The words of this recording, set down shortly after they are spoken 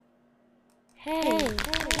Hey,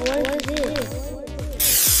 what is this?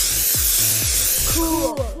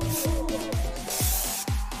 Cool.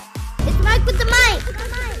 It's Mike with the mic.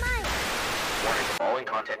 Warning, the following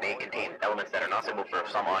content may contain elements that are not suitable for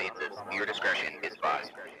some audiences. Your discretion is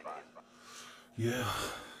advised. Yeah,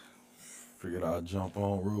 figured I'd jump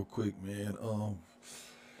on real quick, man.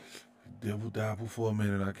 Dibble dabble for a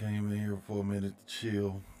minute. I came in here for a minute to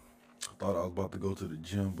chill. Thought I was about to go to the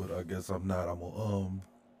gym, but I guess I'm not.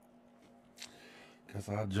 Guess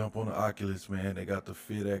I'll jump on the Oculus, man. They got the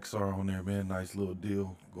Fit XR on there, man. Nice little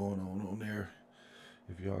deal going on there.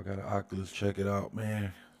 If y'all got an Oculus, check it out,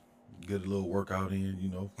 man. Get a little workout in, you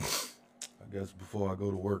know. I guess before I go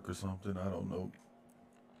to work or something. I don't know.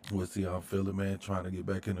 We'll see how I'm feeling, man. Trying to get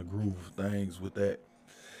back in the groove of things with that.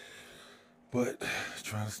 But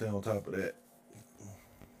trying to stay on top of that.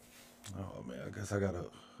 Oh man, I guess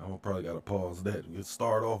I'm probably gotta pause that. Let's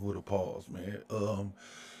start off with a pause, man.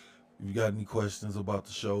 If you got any questions about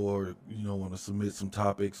the show, or want to submit some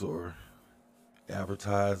topics or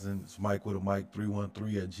advertising, it's Mike with a Mic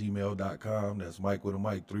 313 at gmail.com. That's Mike with a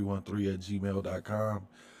Mic 313 at gmail.com.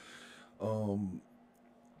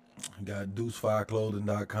 Got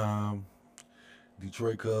deuce5clothing.com,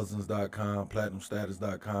 detroitcousins.com,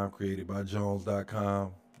 platinumstatus.com,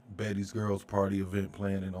 createdbyjones.com, Betty's Girls Party event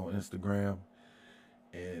planning on Instagram.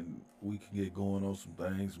 And we can get going on some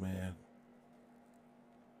things, man.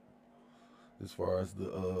 As far as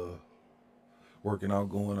the working out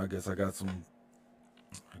going, I guess I got some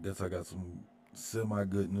semi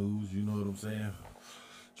good news, you know what I'm saying?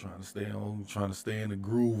 Trying to stay in the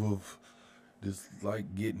groove of this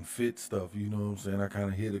like getting fit stuff, you know what I'm saying? I kind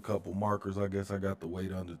of hit a couple markers. I guess I got the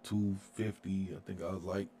weight under 250. I think I was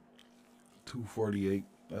like 248.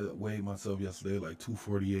 I weighed myself yesterday like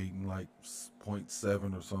 248 and like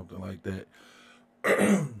 0.7 or something like that.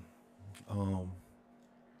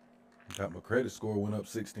 Got my credit score went up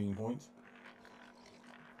 16 points.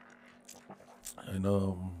 And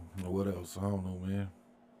what else? I don't know, man.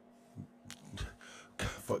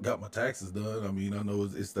 Got my taxes done. I mean, I know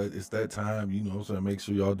it's that time, you know what I'm saying? Make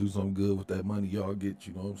sure y'all do something good with that money y'all get,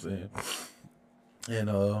 you know what I'm saying? And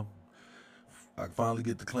I finally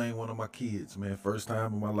get to claim one of my kids, man. First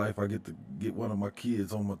time in my life I get to get one of my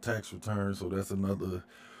kids on my tax return, so that's another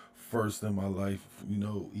first in my life, you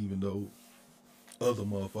know, even though other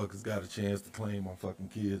motherfuckers got a chance to claim my fucking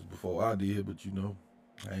kids before I did, but you know,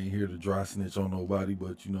 I ain't here to dry snitch on nobody,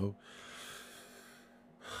 but you know,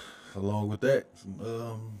 along with that,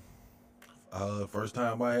 first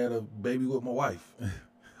time I had a baby with my wife.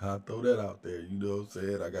 I'll throw that out there, you know what I'm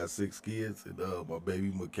saying? I got 6 kids, and my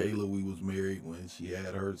baby Michaela, we was married when she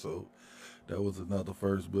had her, so that was another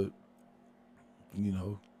first, but, you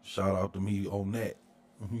know, shout out to me on that,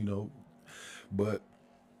 you know, but,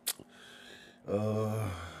 I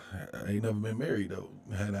ain't never been married, though,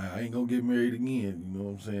 and I ain't gonna get married again, you know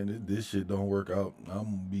what I'm saying? This shit don't work out. I'm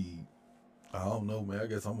gonna be, I don't know, man. I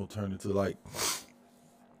guess I'm gonna turn into like,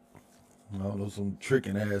 I don't know, some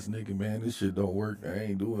tricking ass nigga, man. This shit don't work. I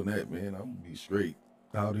ain't doing that, man. I'm gonna be straight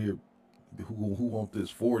out here. Who want this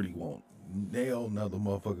 40 want? Nail another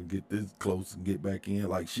motherfucker get this close and get back in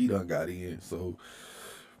like she done got in. So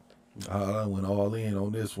I went all in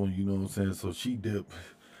on this one, you know what I'm saying? So she dipped.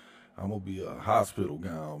 I'm gonna be a hospital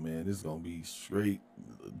gown, man. This gonna be straight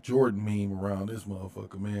Jordan meme around this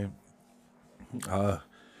motherfucker, man. I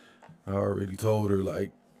already told her,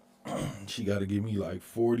 like, she got to give me like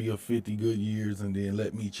 40 or 50 good years and then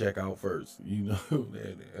let me check out first, you know.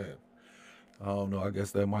 And I don't know, I guess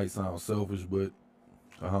that might sound selfish, but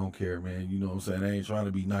I don't care, man. You know what I'm saying? I ain't trying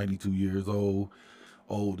to be 92 years old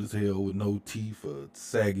as hell with no teeth, a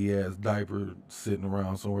saggy ass diaper, sitting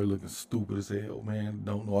around somewhere looking stupid as hell, man.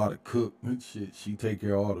 Don't know how to cook and shit. She take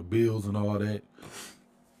care of all the bills and all that.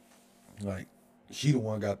 Like, she the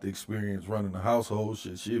one got the experience running the household.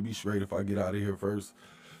 Shit, she'll be straight if I get out of here first.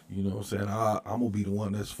 You know what I'm saying? I'm gonna be the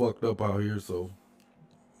one that's fucked up out here, so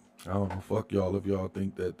I don't know, fuck y'all if y'all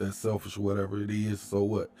think that that's selfish or whatever it is, so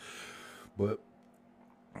what? But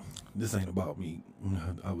this ain't about me.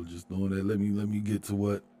 I was just doing that. Let me get to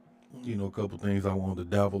what, you know, a couple things I wanted to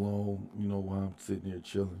dabble on, you know, while I'm sitting here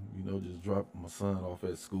chilling, you know, just dropping my son off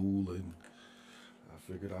at school, and I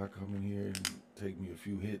figured I'd come in here and take me a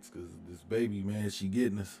few hits, because this baby, man, she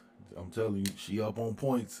getting us. I'm telling you, she up on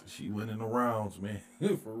points. She winning the rounds, man.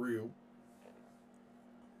 For real.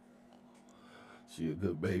 She a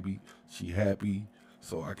good baby. She happy.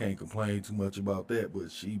 So I can't complain too much about that. But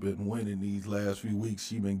she been winning these last few weeks.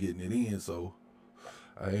 She been getting it in. So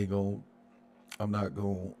I'm not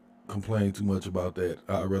gonna complain too much about that.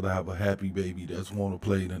 I'd rather have a happy baby that's want to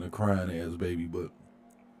play than a crying ass baby. But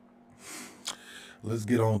let's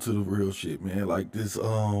get on to the real shit, man. Like this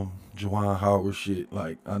Juwan Howard shit.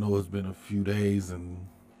 Like I know it's been a few days and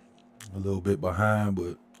a little bit behind,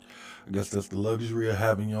 but I guess that's the luxury of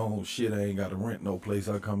having your own shit. I ain't got to rent no place.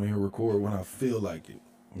 I come in here record when I feel like it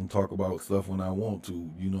and talk about stuff when I want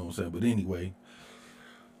to. You know what I'm saying? But anyway,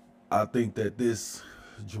 I think that this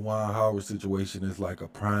Juwan Howard situation is like a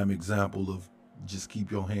prime example of just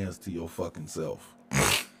keep your hands to your fucking self.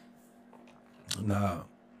 Nah,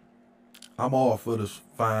 I'm all for the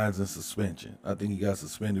fines and suspension. I think he got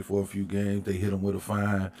suspended for a few games. They hit him with a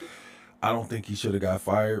fine. I don't think he should have got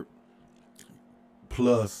fired.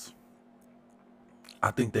 Plus,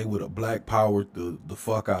 I think they would have black powered the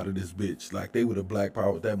fuck out of this bitch. Like they would have black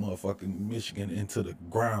powered that motherfucking Michigan into the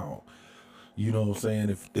ground. You know what I'm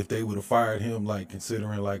saying? If they would have fired him, like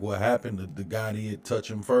considering like what happened, the guy did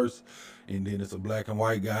touch him first, and then it's a black and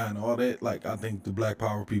white guy and all that. Like I think the black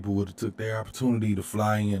power people would have took their opportunity to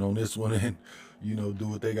fly in on this one and, you know, do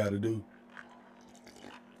what they got to do.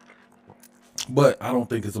 But I don't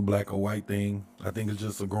think it's a black or white thing. I think it's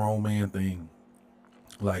just a grown man thing.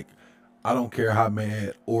 Like I don't care how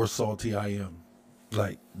mad or salty I am.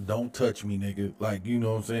 Like don't touch me, nigga. Like you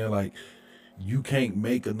know what I'm saying? Like. You can't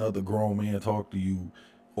make another grown man talk to you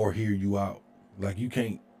or hear you out. Like you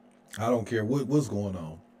can't, I don't care what's going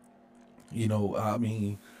on. You know, I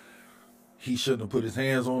mean, he shouldn't have put his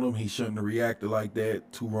hands on him. He shouldn't have reacted like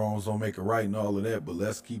that. Two wrongs don't make a right and all of that. But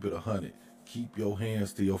let's keep it 100. Keep your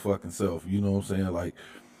hands to your fucking self. You know what I'm saying? Like,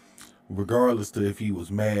 regardless to if he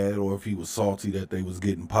was mad or if he was salty that they was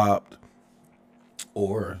getting popped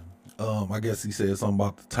or I guess he said something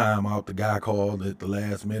about the timeout the guy called at the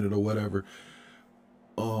last minute or whatever.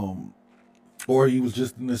 Or he was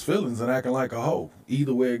just in his feelings and acting like a hoe.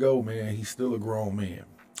 Either way it go, man, he's still a grown man.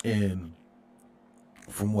 And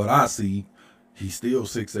from what I see, he's still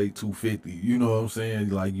 6'8", 250. You know what I'm saying?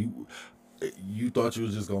 Like you thought you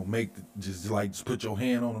was just gonna just put your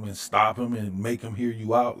hand on him and stop him and make him hear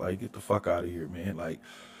you out. Like get the fuck out of here, man. Like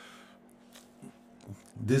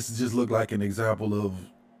this just looked like an example of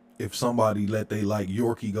if somebody let they like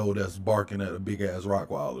Yorkie go that's barking at a big ass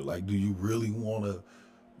Rottweiler. Like, do you really want to,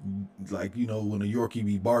 like, you know, when a Yorkie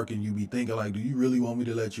be barking, you be thinking like, do you really want me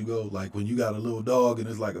to let you go? Like when you got a little dog and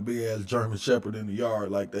it's like a big ass German Shepherd in the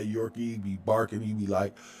yard, like that Yorkie be barking, you be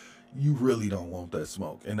like, you really don't want that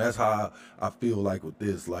smoke. And that's how I feel like with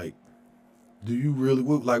this. Like, do you really,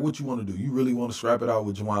 what you want to do? You really want to scrap it out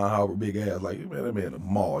with Juwan Howard big ass? Like, man, that man will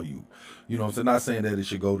maul you. You know what I'm saying? Not saying that it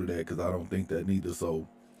should go to that because I don't think that neither. So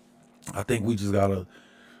I think we just gotta,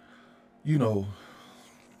 you know,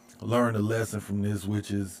 learn a lesson from this, which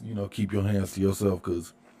is, you know, keep your hands to yourself.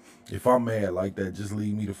 Because if I'm mad like that, just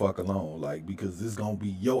leave me the fuck alone. Like, because it's gonna be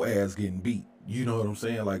your ass getting beat. You know what I'm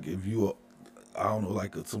saying? Like, if you, I don't know,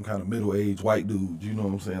 like some kind of middle-aged white dude. You know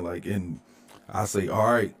what I'm saying? Like, and I say,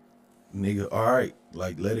 all right, nigga, all right,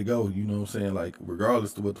 like let it go. You know what I'm saying? Like,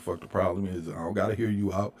 regardless of what the fuck the problem is, I don't gotta hear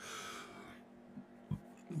you out.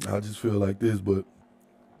 I just feel like this, but.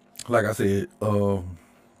 Like I said,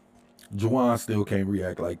 Juwan still can't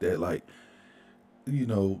react like that. Like, you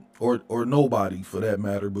know, or nobody for that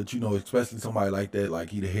matter. But, you know, especially somebody like that,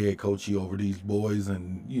 like he the head coach, he over these boys.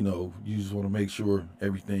 And, you know, you just want to make sure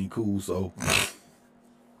everything cool. So,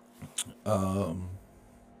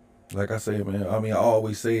 like I said, man, I mean, I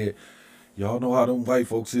always say it. Y'all know how them white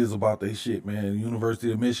folks is about their shit, man.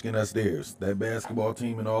 University of Michigan, that's theirs. That basketball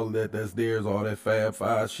team and all of that, that's theirs. All that Fab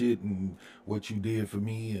Five shit and what you did for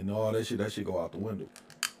me and all that shit go out the window.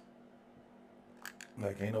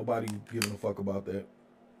 Like, ain't nobody giving a fuck about that.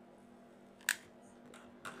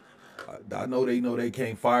 I know they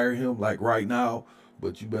can't fire him, like, right now,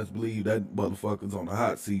 but you best believe that motherfucker's on the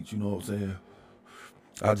hot seat, you know what I'm saying?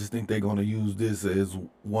 I just think they're going to use this as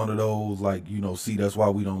one of those, like, you know, see, that's why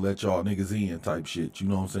we don't let y'all niggas in type shit. You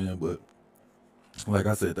know what I'm saying? But like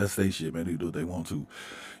I said, that's their shit, man. They do what they want to.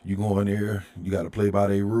 You go in there, you got to play by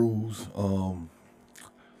their rules.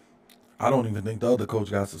 I don't even think the other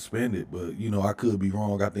coach got suspended, but, you know, I could be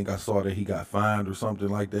wrong. I think I saw that he got fined or something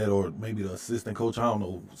like that, or maybe the assistant coach, I don't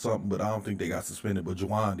know, something, but I don't think they got suspended, but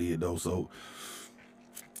Juwan did, though. So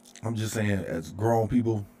I'm just saying, as grown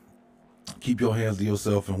people, keep your hands to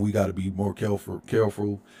yourself, and we got to be more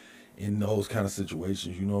careful in those kind of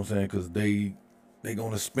situations. You know what I'm saying? Because they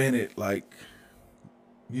gonna spin it like,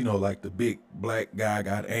 you know, like the big black guy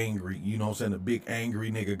got angry. You know what I'm saying? The big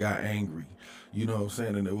angry nigga got angry. You know what I'm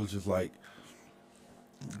saying? And it was just like,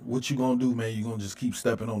 what you gonna do, man? You gonna just keep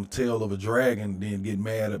stepping on the tail of a dragon, then get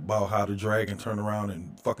mad about how the dragon turn around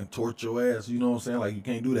and fucking torch your ass? You know what I'm saying? Like, you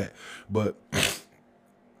can't do that. But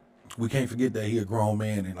we can't forget that he a grown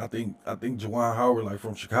man, and I think Juwan Howard, like,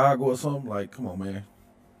 from Chicago or something. Like, come on, man.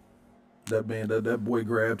 That boy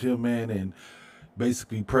grabbed him, man, and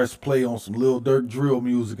basically pressed play on some Lil Durk drill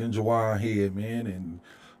music in Juwan head, man, and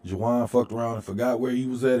Juwan fucked around and forgot where he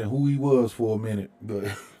was at and who he was for a minute. But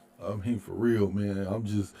I mean, for real, man, I'm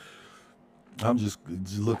just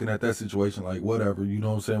looking at that situation like whatever, you know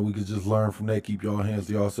what I'm saying? We could just learn from that, keep y'all hands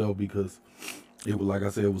to yourself, because it was, like I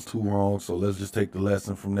said, it was too wrong. So let's just take the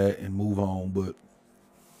lesson from that and move on. But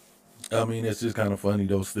I mean, it's just kind of funny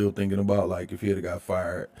though, still thinking about like if he had got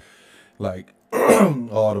fired, like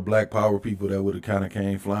all the Black Power people that would have kind of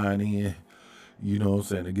came flying in, you know what I'm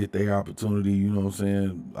saying, to get their opportunity, you know what I'm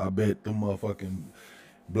saying? I bet them motherfucking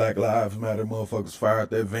Black Lives Matter motherfuckers fired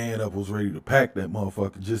that van up, was ready to pack that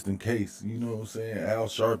motherfucker just in case, you know what I'm saying? Al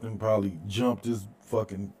Sharpton probably jumped his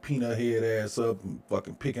fucking peanut head ass up and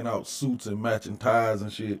fucking picking out suits and matching ties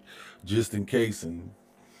and shit just in case. And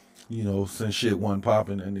you know, since shit wasn't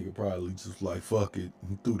popping, that nigga probably just like, fuck it,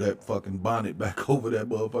 and threw that fucking bonnet back over that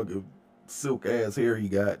motherfucking silk ass hair he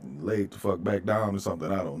got and laid the fuck back down or something.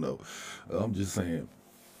 I don't know. I'm just saying.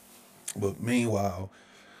 But meanwhile,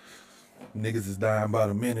 niggas is dying by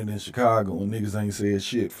the minute in Chicago and niggas ain't said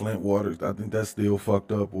shit. Flint Water, I think that's still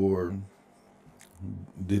fucked up. Or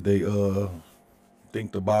did they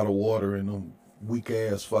think the bottled water and them weak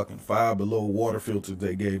ass fucking Five Below water filters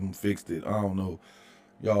they gave them fixed it? I don't know.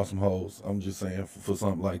 Y'all some hoes. I'm just saying for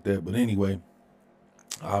something like that. But anyway,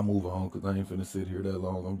 I'll move on because I ain't finna sit here that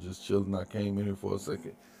long. I'm just chilling. I came in here for a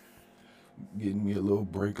second, getting me a little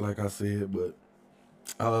break, like I said. But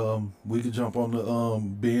we could jump on the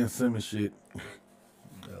Ben Simmons shit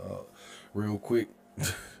real quick.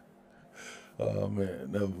 Oh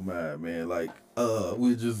man, never mind, man. Like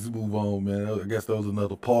we'll just move on, man. I guess that was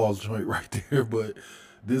another pause joint right there. But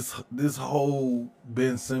this whole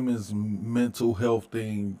Ben Simmons mental health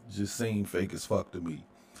thing just seemed fake as fuck to me.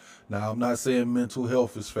 Now, I'm not saying mental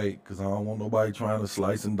health is fake, because I don't want nobody trying to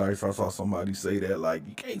slice and dice. I saw somebody say that, like,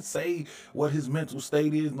 you can't say what his mental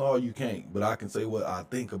state is. No, you can't. But I can say what I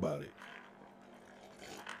think about it.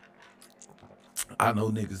 I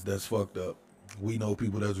know niggas that's fucked up. We know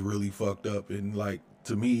people that's really fucked up. And, like,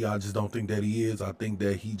 to me, I just don't think that he is. I think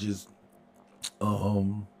that he just,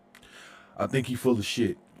 I think he full of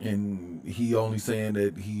shit. And he only saying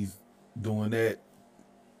that he's doing that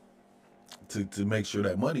to make sure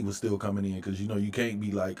that money was still coming in, because you know you can't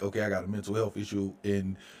be like, okay, I got a mental health issue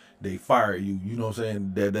and they fire you, you know what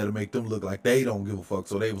I'm saying? That'll make them look like they don't give a fuck.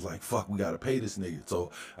 So they was like, fuck, we gotta pay this nigga.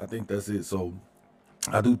 So I think that's it. So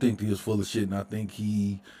I do think he is full of shit, and I think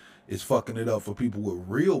he is fucking it up for people with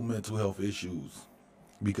real mental health issues,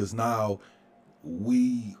 because now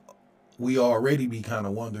we already be kind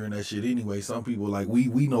of wondering that shit anyway. Some people, like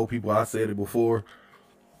we know people, I said it before,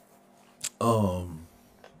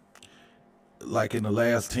 like in the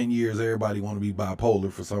last 10 years, everybody want to be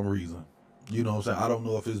bipolar for some reason. You know what I'm saying? I don't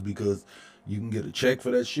know if it's because you can get a check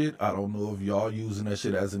for that shit. I don't know if y'all using that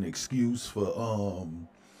shit as an excuse for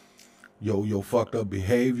your fucked up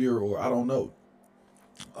behavior, or I don't know.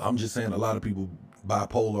 I'm just saying a lot of people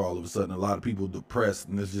bipolar all of a sudden. A lot of people depressed,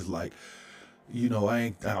 and it's just like, you know,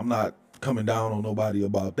 I'm not coming down on nobody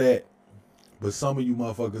about that. But some of you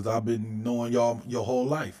motherfuckers, I've been knowing y'all your whole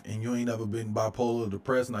life, and you ain't never been bipolar or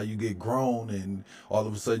depressed. Now you get grown, and all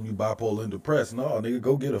of a sudden you bipolar and depressed. No, nigga,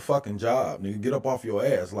 go get a fucking job. Nigga, get up off your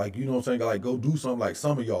ass. Like, you know what I'm saying? Like, go do something. Like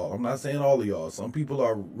some of y'all. I'm not saying all of y'all. Some people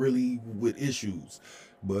are really with issues.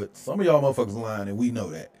 But some of y'all motherfuckers lying, and we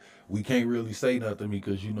know that. We can't really say nothing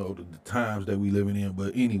because, you know, the times that we living in.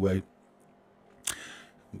 But anyway,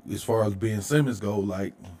 as far as Ben Simmons go,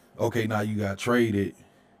 like, okay, now you got traded.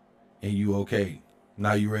 And you okay.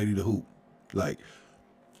 Now you ready to hoop. Like,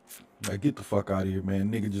 get the fuck out of here,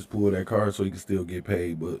 man. Nigga just pulled that card so he can still get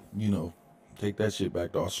paid. But, you know, take that shit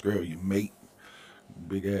back to Australia, mate.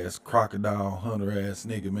 Big ass crocodile hunter ass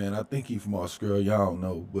nigga, man. I think he from Australia. I don't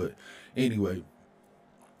know. But anyway,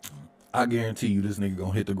 I guarantee you this nigga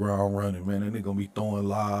gonna hit the ground running, man. That nigga gonna be throwing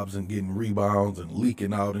lobs and getting rebounds and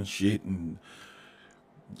leaking out and shit, and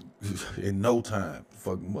in no time,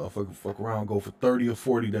 fuck around, go for 30 or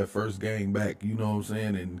 40 that first game back, you know what I'm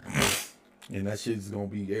saying? And that shit's gonna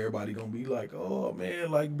be, everybody gonna be like, oh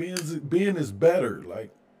man, like Ben is better.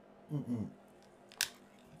 Like,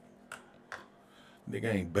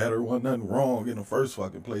 nigga ain't better. Wasn't nothing wrong in the first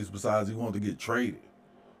fucking place besides he wanted to get traded.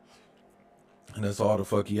 And that's all the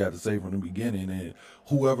fuck he had to say from the beginning. And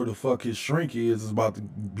whoever the fuck his shrink is about to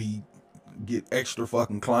get extra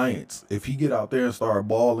fucking clients. If he get out there and start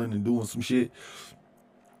balling and doing some shit,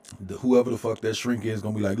 whoever the fuck that shrink is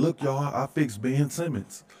gonna be like, look y'all, I fixed Ben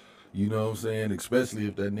Simmons. You know what I'm saying? Especially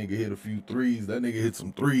if that nigga hit a few threes. That nigga hit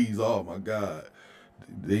some threes, oh my God.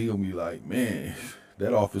 They gonna be like, man,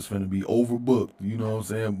 that office finna be overbooked. You know what I'm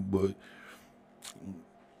saying? But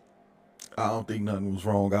I don't think nothing was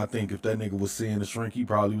wrong. I think if that nigga was seeing a shrink, he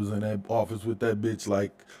probably was in that office with that bitch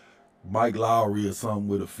like Mike Lowry or something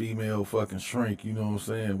with a female fucking shrink. You know what I'm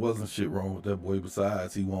saying? Wasn't shit wrong with that boy.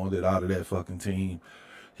 Besides, he wanted it out of that fucking team.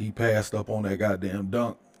 He passed up on that goddamn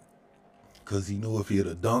dunk because he knew if he had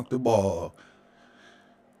dunked the ball,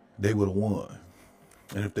 they would have won.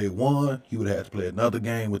 And if they won, he would have had to play another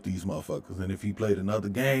game with these motherfuckers. And if he played another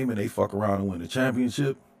game and they fuck around and win the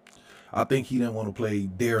championship, I think he didn't want to play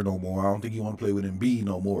there no more. I don't think he want to play with Embiid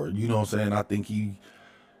no more. You know what I'm saying? I think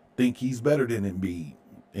he's better than Embiid,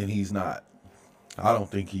 and he's not. I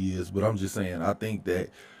don't think he is, but I'm just saying, I think that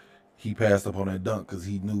he passed up on that dunk because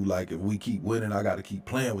he knew, like, if we keep winning, I got to keep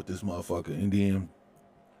playing with this motherfucker. And then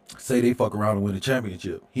say they fuck around and win the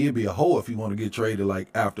championship. He'd be a hoe if he want to get traded, like,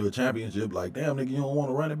 after a championship. Like, damn, nigga, you don't want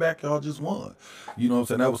to run it back? Y'all just won. You know what I'm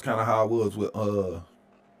saying? That was kind of how it was with,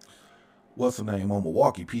 what's the name on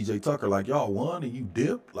Milwaukee, PJ Tucker. Like, y'all won and you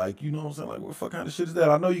dipped. Like, you know what I'm saying? Like, what the fuck kind of shit is that?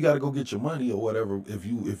 I know you got to go get your money or whatever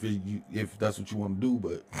if that's what you want to do,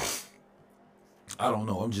 but I don't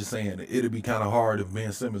know. I'm just saying it'd be kind of hard if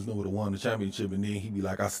Ben Simmons knew would have won the championship and then he'd be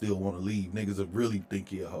like, I still want to leave. Niggas would really think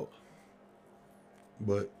he a hoe.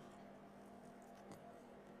 But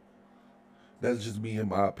that's just me in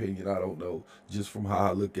my opinion. I don't know. Just from how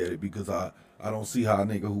I look at it, because I don't see how a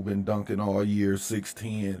nigga who been dunking all year,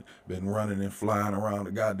 6'10", been running and flying around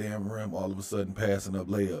the goddamn rim, all of a sudden passing up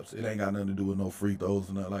layups. It ain't got nothing to do with no free throws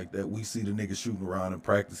or nothing like that. We see the nigga shooting around in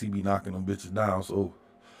practice. He be knocking them bitches down. So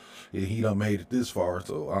yeah, he done made it this far.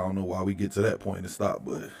 So I don't know why we get to that point and stop.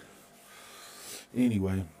 But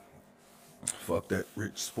anyway, fuck that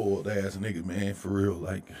rich, spoiled ass nigga, man. For real.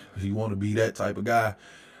 Like, if you want to be that type of guy,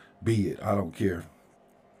 be it. I don't care.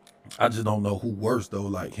 I just don't know who worse though,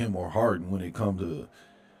 like him or Harden, when it comes to,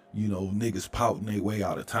 you know, niggas pouting their way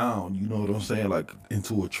out of town. You know what I'm saying? Like,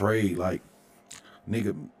 into a trade. Like,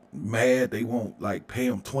 nigga mad they won't like pay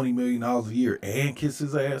him $20 million a year and kiss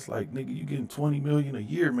his ass. Like, nigga, you getting $20 million a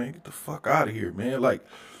year, man? Get the fuck out of here, man. Like,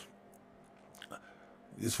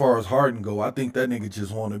 as far as Harden go, I think that nigga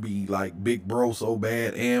just want to be like big bro so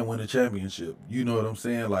bad and win a championship. You know what I'm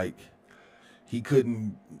saying? Like, he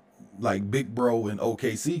couldn't like big bro in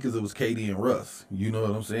OKC because it was KD and Russ. You know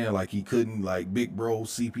what I'm saying? Like, he couldn't like big bro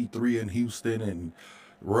CP3 in Houston and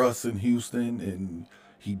Russ in Houston, and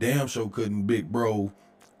he damn sure couldn't big bro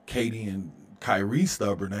KD and Kyrie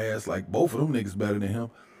stubborn ass. Like, both of them niggas better than him.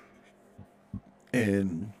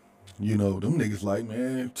 And you know, them niggas like,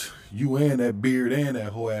 man, you and that beard and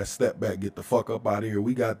that whole ass step back, get the fuck up out of here.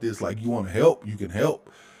 We got this. Like, you want to help, you can help.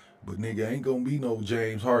 But nigga, ain't gonna be no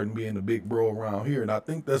James Harden being the big bro around here. And I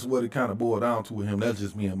think that's what it kind of boiled down to with him. That's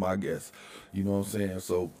just me and my guess. You know what I'm saying?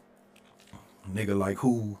 So, nigga, like,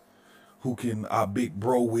 who can I big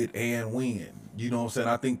bro with and win? You know what I'm saying?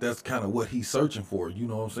 I think that's kind of what he's searching for. You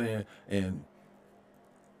know what I'm saying? And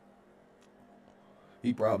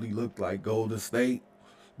he probably looked like Golden State.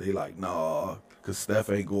 They like, nah, because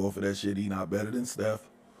Steph ain't going for that shit. He not better than Steph.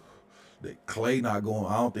 Clay not going.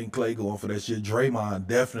 I don't think Clay going for that shit. Draymond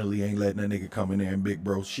definitely ain't letting that nigga come in there and big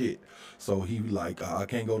bro shit. So he like, I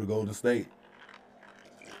can't go to Golden State.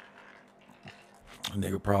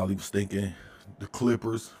 Nigga probably was thinking the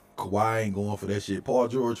Clippers. Kawhi ain't going for that shit. Paul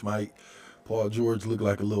George might. Paul George look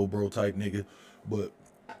like a little bro type nigga. But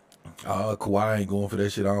Kawhi ain't going for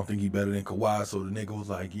that shit. I don't think he better than Kawhi. So the nigga was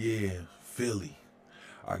like, yeah, Philly.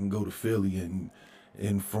 I can go to Philly.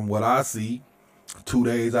 And from what I see, 2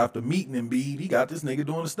 days after meeting Embiid, he got this nigga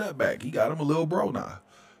doing a step back. He got him a little bro now.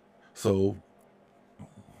 So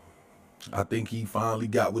I think he finally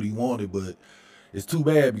got what he wanted, but it's too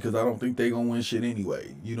bad because I don't think they gonna win shit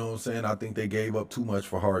anyway. You know what I'm saying? I think they gave up too much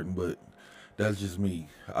for Harden, but that's just me.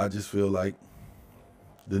 I just feel like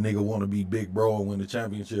the nigga want to be big bro and win the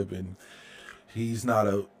championship, and he's not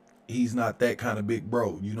that kind of big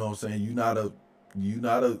bro. You know what I'm saying? You not a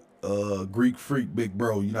Greek freak big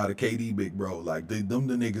bro. You're not a KD big bro. Like, them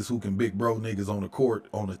the niggas who can big bro niggas on the court,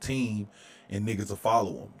 on the team, and niggas will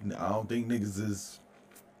follow them. I don't think niggas is.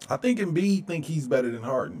 I think Embiid think he's better than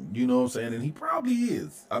Harden. You know what I'm saying? And he probably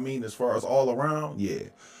is. I mean, as far as all around, yeah.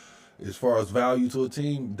 As far as value to a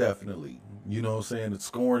team, definitely. You know what I'm saying? It's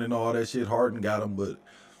scoring and all that shit, Harden got him, but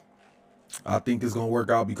I think it's gonna work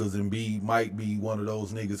out because Embiid might be one of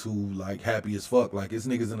those niggas who like happy as fuck. Like, it's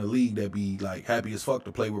niggas in the league that be like happy as fuck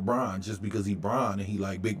to play with Bron just because he Bron and he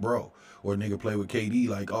like big bro. Or a nigga play with KD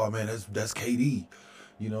like, oh man, that's KD.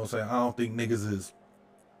 You know what I'm saying? I don't think niggas is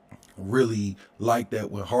really like that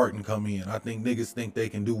when Harden come in. I think niggas think they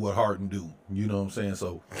can do what Harden do. You know what I'm saying?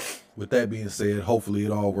 So with that being said, hopefully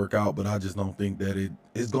it all work out, but I just don't think that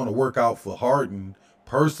it's gonna work out for Harden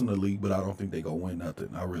personally, but I don't think they gonna win nothing.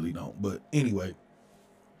 I really don't. But anyway,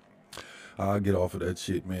 I'll get off of that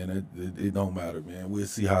shit, man. It don't matter, man. We'll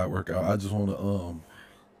see how it work out. I just want to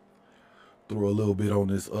throw a little bit on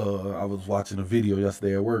this. I was watching a video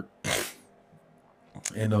yesterday at work,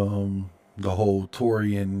 and the whole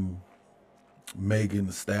Tory and Megan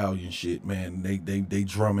Thee Stallion shit, man. They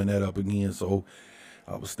drumming that up again. So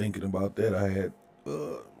I was thinking about that. I had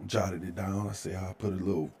jotted it down. I said I'll put a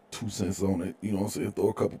little 2 cents on it. You know what I'm saying? Throw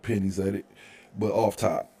a couple pennies at it. But off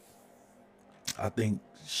top, I think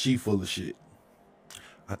she full of shit.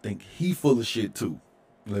 I think he full of shit too.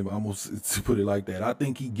 Like, almost to put it like that. I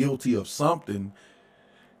think he guilty of something,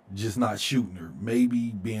 just not shooting her.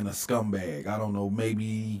 Maybe being a scumbag. I don't know.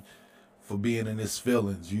 Maybe for being in his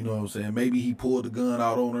feelings. You know what I'm saying? Maybe he pulled the gun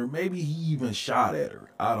out on her. Maybe he even shot at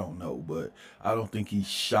her. I don't know. But I don't think he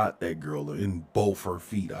shot that girl in both her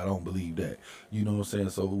feet. I don't believe that. You know what I'm saying?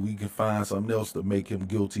 So we can find something else to make him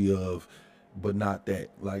guilty of, but not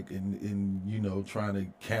that. Like, in you know, trying to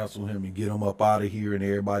cancel him and get him up out of here, and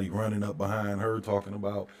everybody running up behind her talking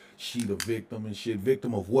about she the victim and shit.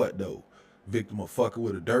 Victim of what, though? Victim of fucking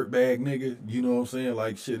with a dirtbag nigga? You know what I'm saying?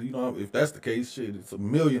 Like, shit, you know, if that's the case, shit, it's a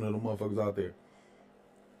million of them motherfuckers out there.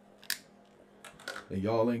 And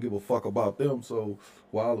y'all ain't give a fuck about them, so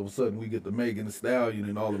why all of a sudden we get the Megan Thee Stallion,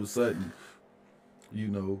 and all of a sudden, you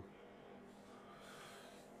know,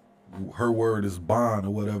 her word is bond or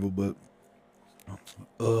whatever. But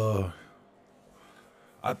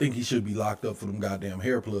I think he should be locked up for them goddamn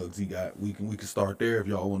hair plugs he got. We can start there if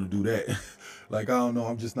y'all want to do that. Like, I don't know,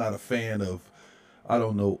 I'm just not a fan of, I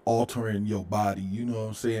don't know, altering your body, you know what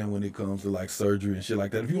I'm saying, when it comes to like surgery and shit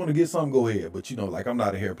like that. If you want to get something, go ahead. But you know, like, I'm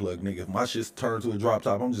not a hair plug nigga. If my shit's turned to a drop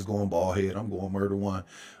top, I'm just going bald head. I'm going murder one.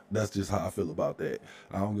 That's just how I feel about that.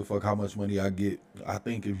 I don't give a fuck how much money I get. I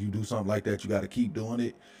think if you do something like that, you got to keep doing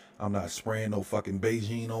it. I'm not spraying no fucking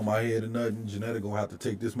Beijing on my head or nothing. Janetta gonna have to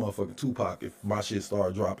take this motherfucking Tupac if my shit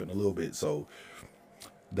start dropping a little bit. So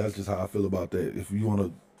that's just how I feel about that. If you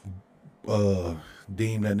want to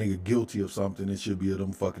deem that nigga guilty of something, it should be of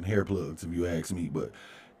them fucking hair plugs, if you ask me. But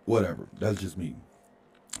whatever, that's just me.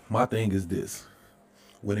 My thing is this: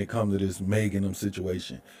 when it comes to this Megan them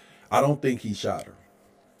situation, I don't think he shot her.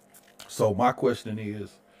 So my question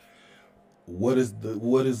is, what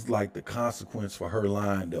is like the consequence for her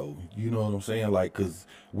lying, though? You know what I'm saying? Like, cause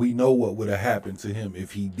we know what would have happened to him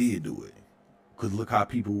if he did do it. Cause look how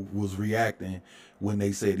people was reacting when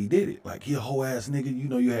they said he did it. Like, he a whole ass nigga. You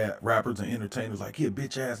know, you had rappers and entertainers like, he a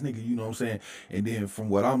bitch ass nigga. You know what I'm saying? And then from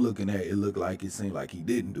what I'm looking at, it looked like it seemed like he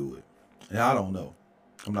didn't do it. And I don't know.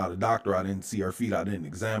 I'm not a doctor. I didn't see her feet. I didn't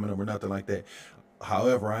examine them or nothing like that.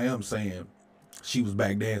 However, I am saying she was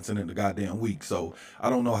back dancing in the goddamn week. So I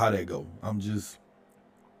don't know how that go. I'm just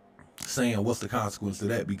saying, what's the consequence to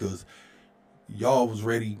that? Because y'all was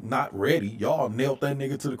ready, not ready. Y'all nailed that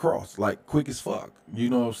nigga to the cross, like, quick as fuck. You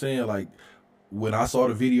know what I'm saying? Like, when I saw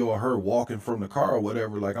the video of her walking from the car or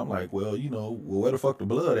whatever, like, I'm like, well, you know, well, where the fuck the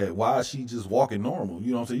blood at? Why is she just walking normal?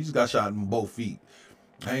 You know what I'm saying? You just got shot in both feet.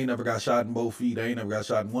 I ain't never got shot in both feet. I ain't never got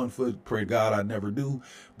shot in one foot. Pray to God I never do.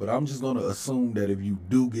 But I'm just going to assume that if you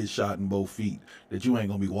do get shot in both feet, that you ain't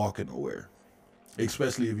going to be walking nowhere.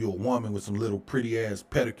 Especially if you're a woman with some little pretty ass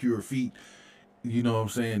pedicure feet. You know what I'm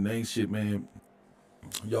saying? They ain't shit, man.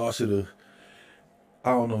 Y'all should have,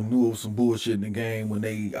 I don't know, knew it was some bullshit in the game when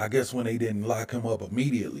I guess when they didn't lock him up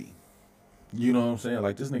immediately. You know what I'm saying?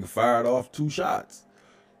 Like, this nigga fired off 2 shots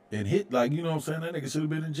and hit, like, you know what I'm saying? That nigga should have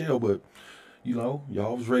been in jail, but you know,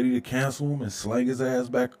 y'all was ready to cancel him and slang his ass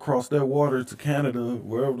back across that water to Canada,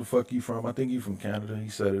 wherever the fuck you from. I think you from Canada. He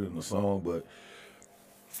said it in the song. But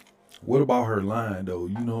what about her lying, though?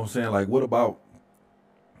 You know what I'm saying? Like, what about,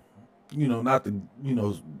 you know, not to, you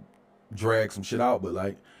know, drag some shit out, but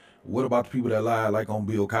like, what about the people that lie, like, on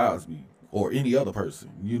Bill Cosby or any other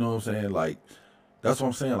person? You know what I'm saying? Like, that's what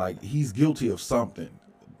I'm saying. Like, he's guilty of something,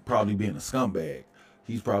 probably being a scumbag.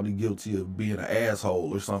 He's probably guilty of being an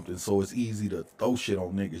asshole or something, so it's easy to throw shit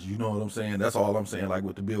on niggas. You know what I'm saying? That's all I'm saying, like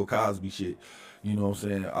with the Bill Cosby shit. You know what I'm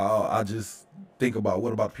saying? I just think about,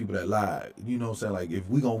 what about the people that lied? You know what I'm saying? Like, if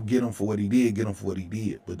we gonna get him for what he did, get him for what he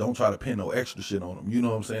did. But don't try to pin no extra shit on him. You know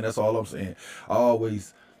what I'm saying? That's all I'm saying. I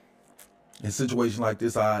always, in situations like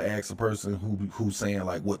this, I ask a person who's saying,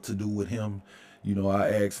 like, what to do with him. You know, I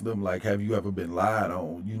ask them, like, have you ever been lied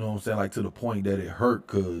on? You know what I'm saying? Like, to the point that it hurt,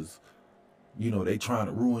 because you know, they trying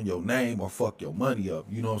to ruin your name or fuck your money up.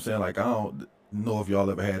 You know what I'm saying? Like, I don't know if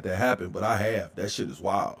y'all ever had that happen, but I have. That shit is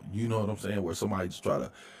wild. You know what I'm saying? Where somebody just try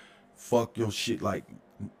to fuck your shit, like,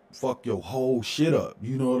 fuck your whole shit up.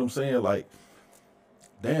 You know what I'm saying? Like,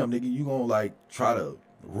 damn, nigga, you gonna, like, try to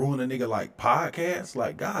ruin a nigga like podcast?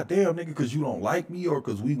 Like, goddamn, nigga, because you don't like me, or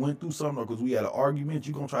because we went through something, or because we had an argument,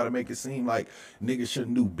 you gonna try to make it seem like niggas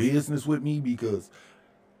shouldn't do business with me because,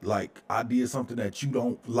 like, I did something that you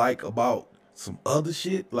don't like about some other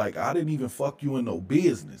shit? Like, I didn't even fuck you in no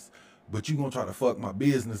business, but you gonna try to fuck my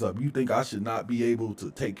business up. You think I should not be able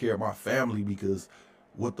to take care of my family because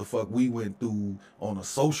what the fuck we went through on a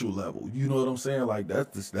social level? You know what I'm saying? Like,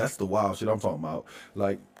 that's the wild shit I'm talking about.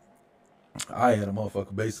 Like, I had a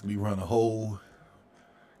motherfucker basically run a whole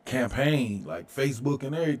campaign, like Facebook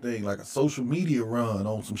and everything, like a social media run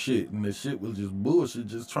on some shit, and this shit was just bullshit,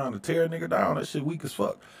 just trying to tear a nigga down. That shit weak as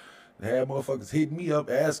fuck. They had motherfuckers hitting me up,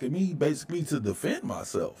 asking me basically to defend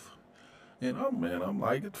myself. And I'm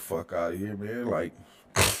like, get the fuck out of here, man. Like,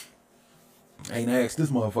 ain't asked this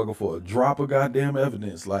motherfucker for a drop of goddamn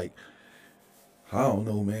evidence. Like, I don't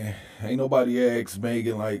know, man. Ain't nobody asked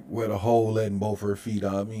Megan, like, where the hole at in both her feet.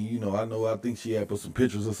 I mean, you know, I think she had put some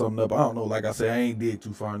pictures or something up. I don't know. Like I said, I ain't dig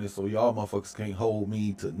too far in this, so y'all motherfuckers can't hold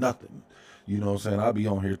me to nothing. You know what I'm saying? I be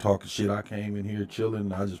on here talking shit. I came in here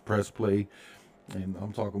chilling. I just press play, and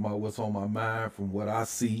I'm talking about what's on my mind from what I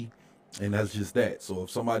see, and that's just that. So if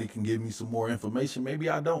somebody can give me some more information, maybe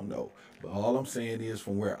I don't know. But all I'm saying is,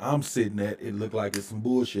 from where I'm sitting at, it looked like it's some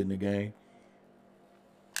bullshit in the game.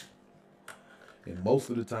 And most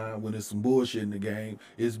of the time when it's some bullshit in the game,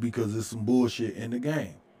 it's because it's some bullshit in the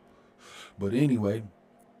game. But anyway,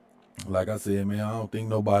 like I said, man, I don't think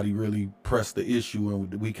nobody really pressed the issue,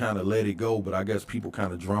 and we kind of let it go. But I guess people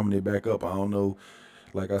kind of drumming it back up. I don't know.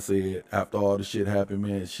 Like I said, after all the shit happened,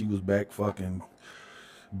 man, she was back fucking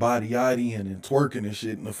body-yiding and twerking and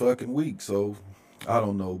shit in a fucking week. So I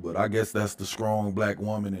don't know, but I guess that's the strong black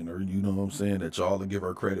woman in her, you know what I'm saying, that y'all will give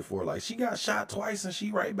her credit for. Like, she got shot twice and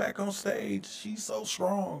she right back on stage. She's so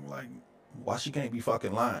strong. Like, why she can't be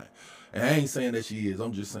fucking lying? And I ain't saying that she is.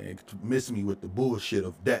 I'm just saying, miss me with the bullshit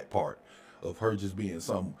of that part of her just being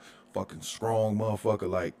some fucking strong motherfucker.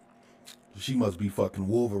 Like, she must be fucking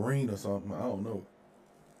Wolverine or something. I don't know.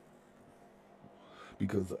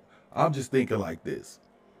 Because I'm just thinking like this.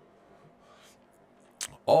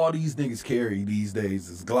 All these niggas carry these days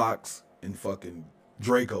is Glocks and fucking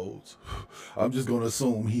Dracos. I'm just gonna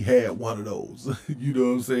assume he had one of those. You know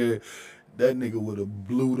what I'm saying? That nigga would have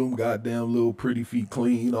blew them goddamn little pretty feet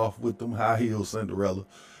clean off with them high heel Cinderella.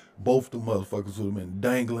 Both the motherfuckers would have been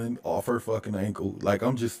dangling off her fucking ankle. Like,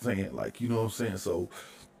 I'm just saying, like, you know what I'm saying? So,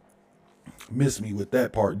 miss me with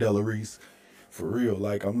that part, Della Reese. For real,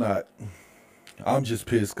 like, I'm just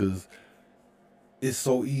pissed because it's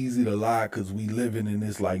so easy to lie because we living in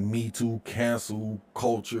this, like, Me Too cancel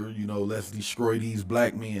culture, you know, let's destroy these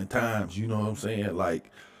black men times, you know what I'm saying?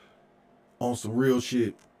 Like, on some real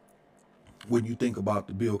shit, when you think about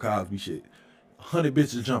the Bill Cosby shit, 100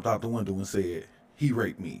 bitches jumped out the window and said, he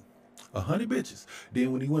raped me. 100 bitches.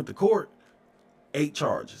 Then when he went to court, 8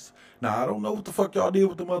 charges. Now, I don't know what the fuck y'all did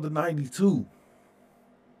with them other 92.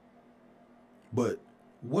 But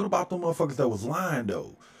what about them motherfuckers that was lying,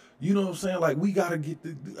 though? You know what I'm saying? Like, we got to get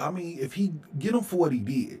I mean, if he, get him for what he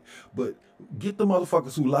did, but get the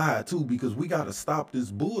motherfuckers who lied too, because we got to stop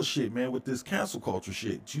this bullshit, man, with this cancel culture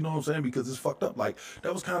shit. You know what I'm saying? Because it's fucked up. Like,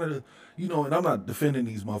 that was kind of the, you know, and I'm not defending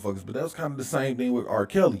these motherfuckers, but that was kind of the same thing with R.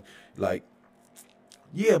 Kelly. Like,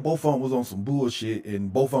 yeah, both of them was on some bullshit,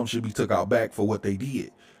 and both of them should be took out back for what they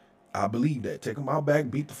did. I believe that. Take them out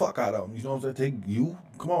back, beat the fuck out of them. You know what I'm saying?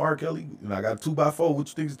 Come on, R. Kelly. And I got a 2x4. What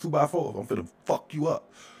you think is a 2x4? I'm finna fuck you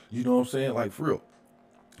up. You know what I'm saying? Like, for real.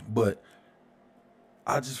 But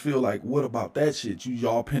I just feel like, what about that shit?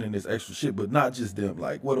 Y'all pinning this extra shit, but not just them.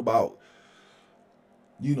 Like, what about,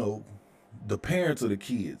 you know, the parents of the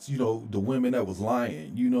kids? You know, the women that was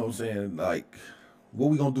lying. You know what I'm saying? Like, what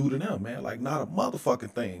we gonna do to them, man? Like, not a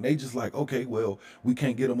motherfucking thing. They just like, okay, well, we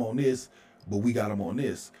can't get them on this, but we got them on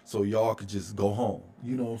this. So y'all could just go home.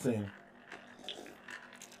 You know what I'm saying?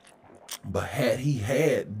 But had he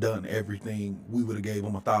had done everything, we would have gave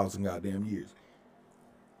him 1,000 goddamn years.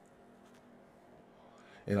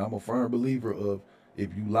 And I'm a firm believer of,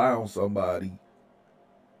 if you lie on somebody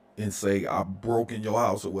and say, I broke in your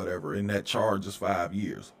house or whatever, and that charge is 5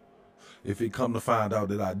 years. If it come to find out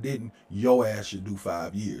that I didn't, your ass should do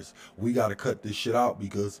 5 years. We got to cut this shit out,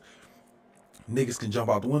 because niggas can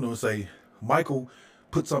jump out the window and say, Michael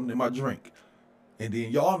put something in my drink. And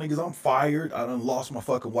then y'all niggas, I'm fired. I done lost my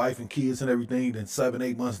fucking wife and kids and everything. Then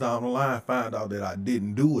 7-8 months down the line, find out that I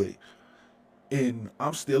didn't do it. And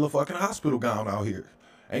I'm still a fucking hospital gown out here.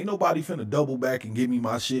 Ain't nobody finna double back and give me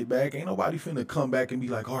my shit back. Ain't nobody finna come back and be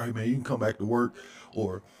like, all right, man, you can come back to work.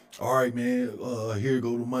 Or, all right, man, here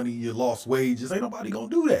go the money, you lost wages. Ain't nobody gonna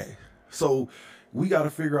do that. So we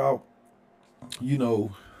gotta figure out, you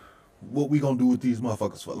know, what we gonna do with these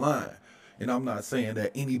motherfuckers for lying? And I'm not saying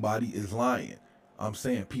that anybody is lying. I'm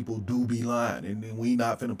saying people do be lying. And then we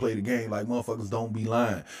not finna play the game like motherfuckers don't be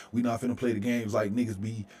lying. We not finna play the games like niggas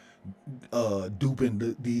be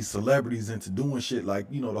duping these celebrities into doing shit like,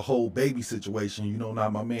 you know, the whole baby situation. You know, now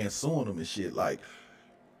my man suing them and shit. Like,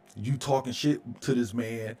 you talking shit to this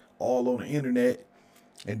man all on the internet,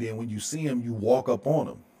 and then when you see him, you walk up on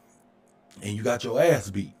him and you got your ass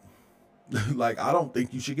beat. Like, I don't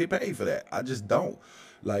think you should get paid for that. I just don't.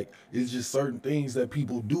 Like, it's just certain things that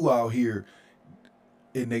people do out here,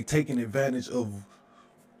 and they taking advantage of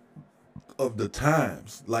the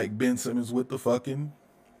times. Like Ben Simmons with the fucking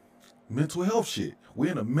mental health shit.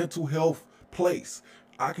 We're in a mental health place.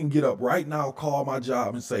 I can get up right now, call my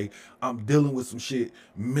job and say, I'm dealing with some shit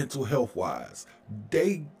mental health wise.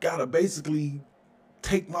 They gotta basically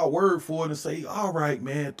take my word for it and say, all right,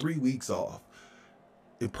 man, 3 weeks off.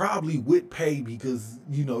 And probably with pay, because,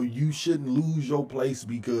 you know, you shouldn't lose your place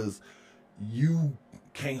because you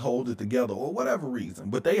can't hold it together or whatever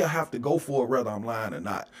reason. But they have to go for it whether I'm lying or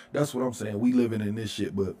not. That's what I'm saying. We living in this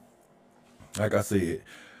shit. But like I said,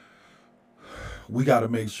 we got to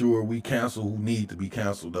make sure we cancel who need to be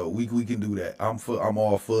canceled, though. We can do that. I'm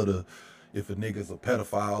all for the, if a nigga's a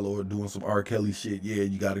pedophile or doing some R. Kelly shit, yeah,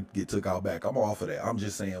 you got to get took out back. I'm all for that. I'm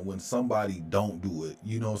just saying, when somebody don't do it,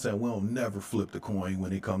 you know what I'm saying? We'll never flip the coin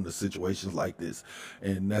when it comes to situations like this.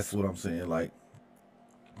 And that's what I'm saying. Like,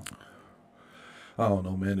 I don't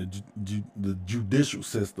know, man. The judicial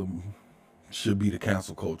system should be the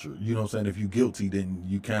cancel culture. You know what I'm saying? If you guilty, then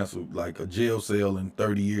you cancel. Like, a jail cell in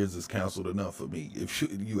 30 years is canceled enough for me, if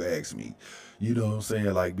you ask me. You know what I'm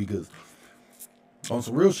saying? Like, because on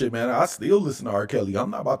some real shit, man, I still listen to R. Kelly.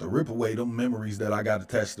 I'm not about to rip away them memories that I got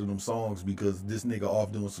attached to them songs because this nigga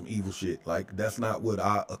off doing some evil shit. Like, that's not what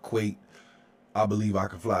I equate I Believe I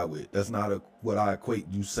Can Fly with. That's not what I equate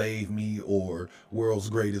You Save Me or World's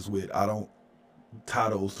Greatest with. I don't tie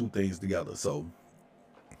those two things together. So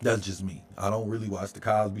that's just me. I don't really watch the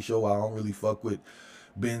Cosby Show. I don't really fuck with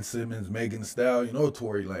Ben Simmons, Megan Thee Stallion, or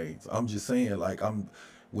Tory Lanez. I'm just saying, like,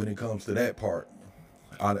 when it comes to that part,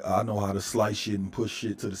 I know how to slice shit and push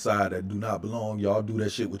shit to the side that do not belong. Y'all do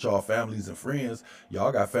that shit with y'all families and friends.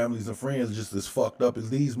 Y'all got families and friends just as fucked up as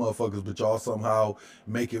these motherfuckers, but y'all somehow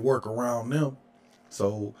make it work around them.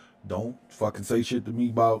 So don't fucking say shit to me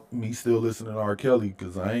about me still listening to R. Kelly,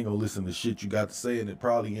 because I ain't gonna listen to shit you got to say, and it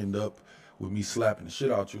probably end up with me slapping the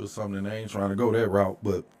shit out you or something, and I ain't trying to go that route.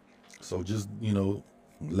 But so just, you know,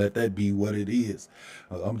 let that be what it is.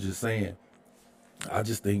 I'm just saying, I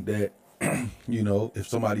just think that, you know, if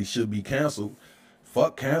somebody should be canceled,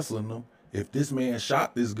 fuck canceling them. If this man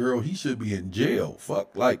shot this girl, he should be in jail.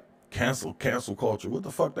 Fuck, like, cancel culture. What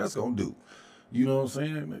the fuck that's gonna do? You know what I'm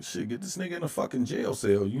saying? Shit, get this nigga in a fucking jail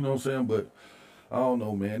cell. You know what I'm saying? But I don't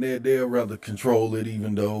know, man. They'll rather control it,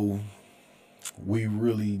 even though we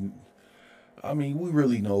really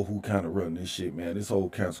know who kind of run this shit, man. This whole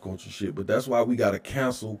cancel culture shit. But that's why we got to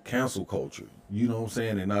cancel culture. You know what I'm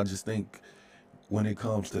saying? And I just think when it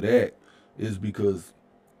comes to that, is because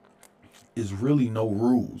it's really no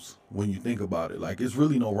rules when you think about it. Like, it's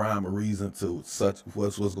really no rhyme or reason to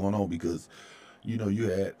what's going on, because, you know, you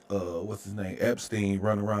had what's his name, Epstein,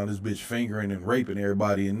 running around this bitch fingering and raping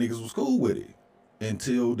everybody, and niggas was cool with it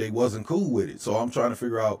until they wasn't cool with it. So I'm trying to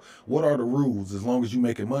figure out, what are the rules? As long as you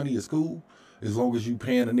making money, it's cool. As long as you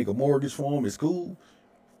paying a nigga mortgage for him, it's cool.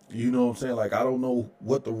 You know what I'm saying? Like, I don't know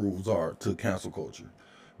what the rules are to cancel culture,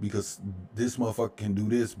 because this motherfucker can do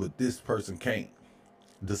this, but this person can't.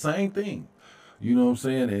 The same thing. You know what I'm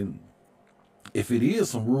saying? And if it is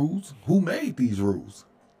some rules, who made these rules?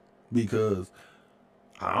 Because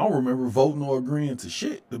I don't remember voting or agreeing to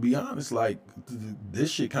shit, to be honest. Like, this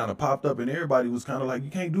shit kind of popped up and everybody was kind of like, you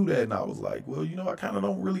can't do that. And I was like, well, you know, I kind of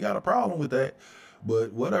don't really got a problem with that.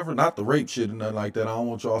 But whatever, not the rape shit and nothing like that. I don't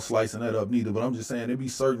want y'all slicing that up neither. But I'm just saying, there be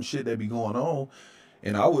certain shit that be going on.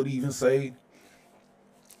 And I would even say,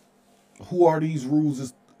 who are these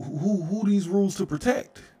rules? Who these rules to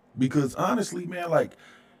protect? Because honestly, man, like,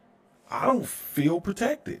 I don't feel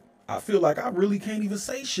protected. I feel like I really can't even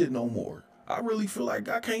say shit no more. I really feel like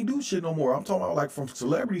I can't do shit no more. I'm talking about, like, from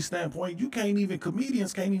celebrity standpoint,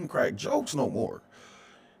 comedians can't even crack jokes no more.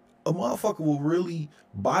 A motherfucker will really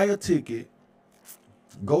buy a ticket,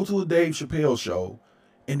 go to a Dave Chappelle show,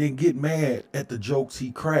 and then get mad at the jokes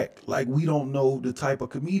he cracked. Like, we don't know the type of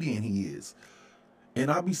comedian he is.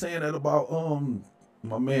 And I be saying that about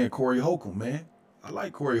my man Corey Holcomb, man. I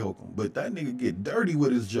like Corey Holcomb, but that nigga get dirty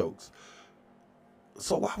with his jokes.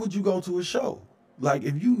 So why would you go to a show? Like,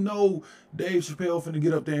 if you know Dave Chappelle finna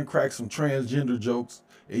get up there and crack some transgender jokes,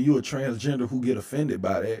 and you a transgender who get offended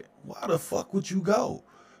by that, why the fuck would you go?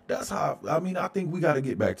 That's how, I mean, I think we got to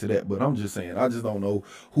get back to that. But I'm just saying, I just don't know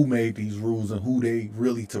who made these rules and who they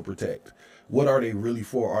really to protect. What are they really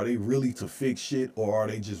for? Are they really to fix shit, or are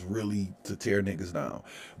they just really to tear niggas down?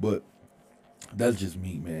 But that's just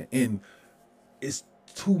me, man. And it's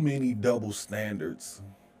too many double standards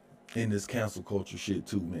in this cancel culture shit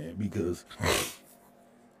too, man, because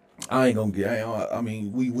I ain't gonna get, I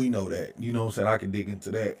mean, we know that, you know what I'm saying? I can dig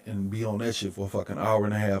into that and be on that shit for a fucking hour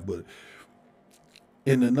and a half, but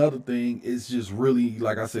and another thing, it's just really,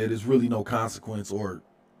 like I said, it's really no consequence or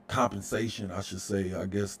compensation, I should say. I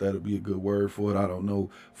guess that'd be a good word for it. I don't know,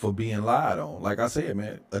 for being lied on. Like I said,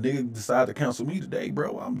 man, a nigga decided to cancel me today,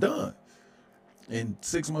 bro. I'm done. And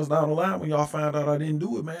 6 months down the line, when y'all find out I didn't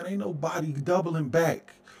do it, man, ain't nobody doubling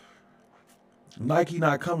back. Nike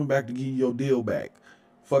not coming back to give you your deal back.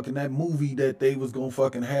 Fucking that movie that they was gonna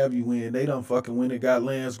fucking have you in, they done fucking went and got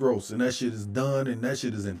Lance Gross, and that shit is done, and that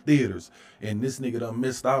shit is in theaters, and this nigga done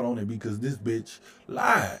missed out on it because this bitch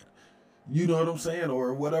lied. You know what I'm saying?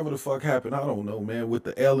 Or whatever the fuck happened, I don't know, man, with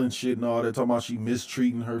the Ellen shit and all that, talking about she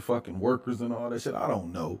mistreating her fucking workers and all that shit, I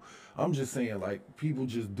don't know. I'm just saying, like, people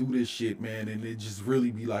just do this shit, man, and it just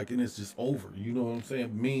really be like, and it's just over, you know what I'm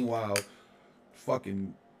saying? Meanwhile,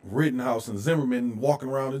 fucking Rittenhouse and Zimmerman walking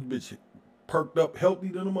around this bitch perked up, healthy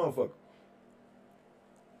than a motherfucker.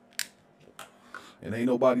 And ain't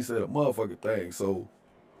nobody said a motherfucking thing. So,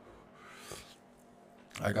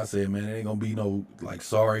 like I said, man, it ain't gonna be no, like,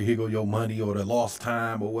 sorry, here go your money, or the lost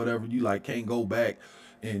time, or whatever. You, like, can't go back,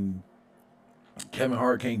 and Kevin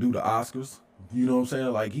Hart can't do the Oscars. You know what I'm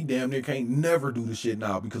saying? Like, he damn near can't never do the shit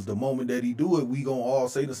now, because the moment that he do it, we gonna all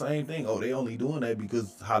say the same thing. Oh, they only doing that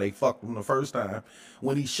because how they fucked him the first time,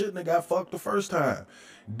 when he shouldn't have got fucked the first time.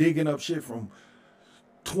 Digging up shit from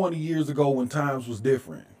 20 years ago when times was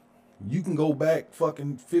different. You can go back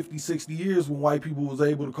fucking 50, 60 years when white people was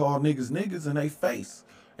able to call niggas niggas in they face.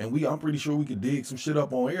 And I'm pretty sure we could dig some shit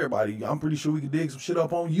up on everybody. I'm pretty sure we could dig some shit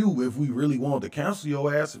up on you if we really wanted to cancel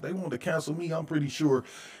your ass. If they wanted to cancel me, I'm pretty sure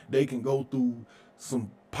they can go through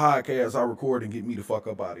some podcasts I record and get me the fuck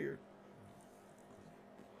up out of here.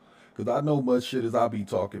 Because I know much shit as I be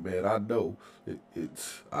talking, man. I know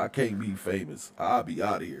I can't be famous. I'll be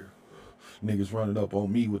out of here. Niggas running up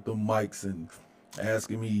on me with them mics and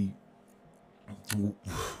asking me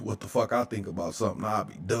what the fuck I think about something. I'll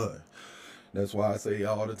be done. That's why I say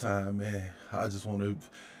all the time, man, I just want to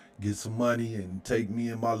get some money and take me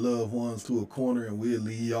and my loved ones to a corner and we'll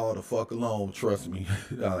leave y'all the fuck alone. Trust me.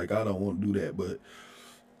 Like, I don't want to do that, but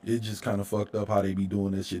it just kind of fucked up how they be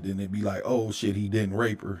doing this shit. Then they be like, oh shit, he didn't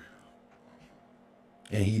rape her.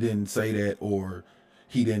 And he didn't say that, or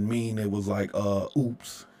he didn't mean it was like,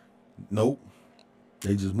 oops. Nope.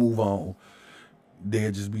 They just move on.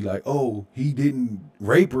 They'll just be like, oh, he didn't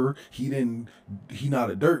rape her. He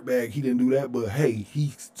not a dirtbag. He didn't do that, but hey, he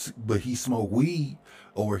smoked weed,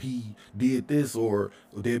 or he did this, or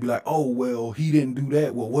they'll be like, oh, well, he didn't do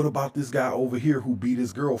that. Well, what about this guy over here who beat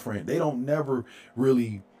his girlfriend? They don't never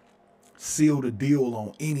really seal the deal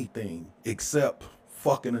on anything except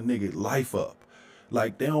fucking a nigga life up.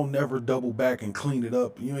 Like, they don't never double back and clean it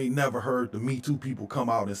up. You ain't never heard the Me Too people come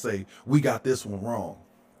out and say, we got this one wrong.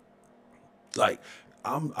 Like,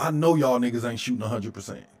 I know y'all niggas ain't shooting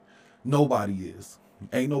 100%. Nobody is.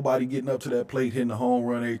 Ain't nobody getting up to that plate, hitting the home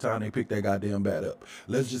run every time they pick that goddamn bat up.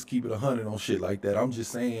 Let's just keep it 100 on shit like that. I'm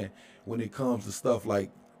just saying, when it comes to stuff like,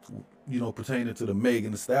 you know, pertaining to the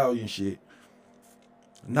Megan Thee Stallion shit,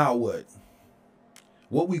 now what?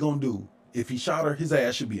 What we gonna do? If he shot her, his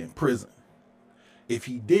ass should be in prison. If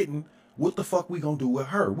he didn't, what the fuck we gonna do with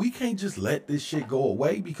her? We can't just let this shit go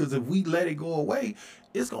away, because if we let it go away,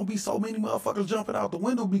 it's gonna be so many motherfuckers jumping out the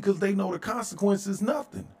window because they know the consequence is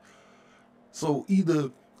nothing. So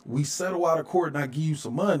either we settle out of court and I give you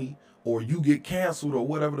some money, or you get canceled, or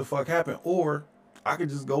whatever the fuck happened, or I could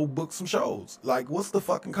just go book some shows. Like, what's the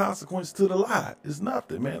fucking consequence to the lie? It's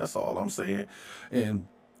nothing, man. That's all I'm saying. And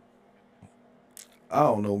I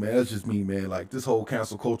don't know, man. That's just me, man. Like, this whole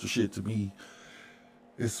cancel culture shit, to me,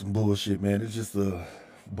 it's some bullshit, man. It's just a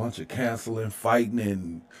bunch of canceling, fighting,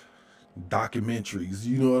 and documentaries.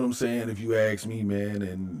 You know what I'm saying? If you ask me, man,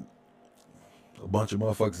 and a bunch of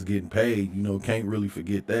motherfuckers getting paid, you know, can't really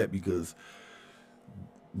forget that, because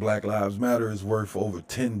Black Lives Matter is worth over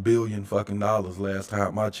 $10 billion fucking dollars last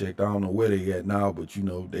time I checked. I don't know where they at now, but you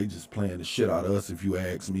know, they just playing the shit out of us, if you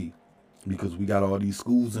ask me, because we got all these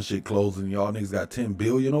schools and shit closing. Y'all niggas got $10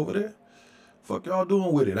 billion over there. Fuck y'all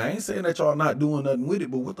doing with it? I ain't saying that y'all not doing nothing with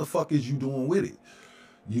it, but what the fuck is you doing with it?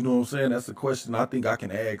 You know what I'm saying? That's the question I think I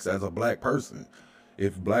can ask as a black person.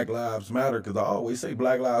 if Black Lives Matter, because I always say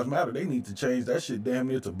Black Lives Matter, they need to change that shit damn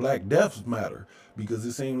near to Black Deaths Matter, because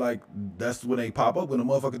it seems like that's when they pop up when a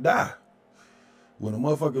motherfucker die. When a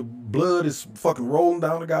motherfucker blood is fucking rolling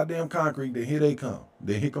down the goddamn concrete, then here they come.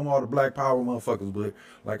 Then here come all the Black Power motherfuckers. But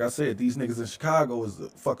like I said, these niggas in Chicago is the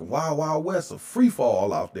fucking wild, wild west, a free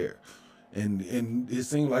fall out there. And it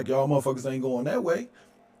seems like y'all motherfuckers ain't going that way.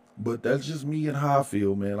 But that's just me and how I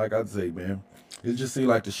feel, man. Like I say, man, it just seems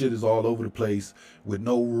like the shit is all over the place with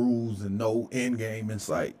no rules and no end game in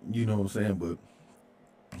sight. You know what I'm saying? But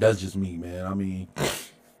that's just me, man. I mean,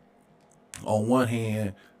 on one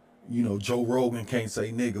hand, you know, Joe Rogan can't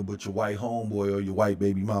say nigga, but your white homeboy or your white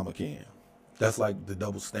baby mama can. That's like the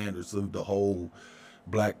double standards of the whole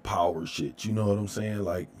Black Power shit. You know what I'm saying?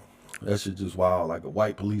 Like, that shit just wild. Like a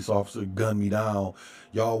white police officer gunned me down.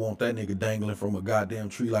 Y'all want that nigga dangling from a goddamn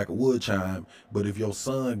tree like a wood chime. But if your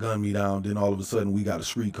son gunned me down, then all of a sudden we got a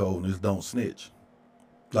street code and it's don't snitch.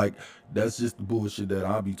 Like, that's just the bullshit that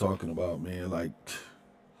I be talking about, man. Like,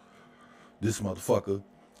 this motherfucker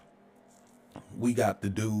we got the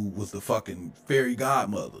dude was the fucking fairy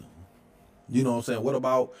godmother. You know what I'm saying?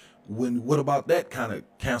 What about that kind of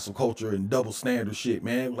cancel culture and double standard shit,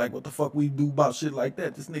 man? Like, what the fuck we do about shit like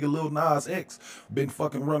that? This nigga Lil Nas X been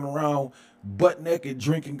fucking running around butt naked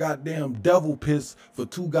drinking goddamn devil piss for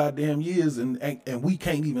 2 goddamn years, and we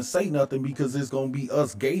can't even say nothing because it's gonna be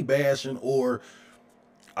us gay bashing or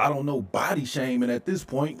I don't know, body shaming at this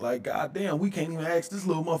point. Like, goddamn, we can't even ask this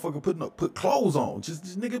little motherfucker put clothes on.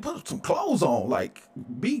 Just nigga, put some clothes on. Like,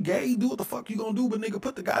 be gay, do what the fuck you gonna do, but nigga,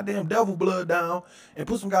 put the goddamn devil blood down and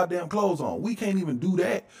put some goddamn clothes on. We can't even do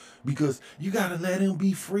that because you gotta let him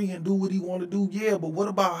be free and do what he wanna do. Yeah, but what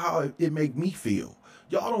about how it make me feel?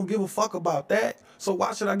 Y'all don't give a fuck about that. So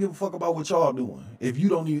why should I give a fuck about what y'all doing? If you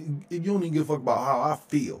don't even give a fuck about how I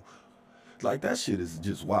feel. Like, that shit is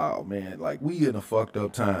just wild, man. Like, we in the fucked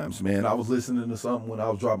up times, man. I was listening to something when I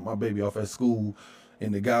was dropping my baby off at school,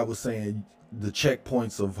 and the guy was saying the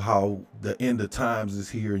checkpoints of how the end of times is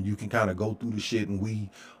here, and you can kind of go through the shit, and we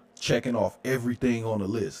checking off everything on the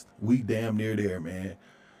list. We damn near there, man.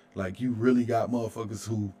 Like, you really got motherfuckers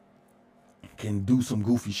who can do some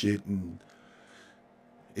goofy shit, and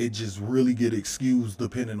it just really get excused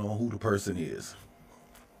depending on who the person is.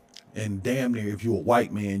 And damn near, if you're a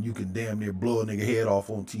white man, you can damn near blow a nigga head off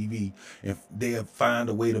on TV and they'll find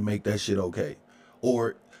a way to make that shit okay.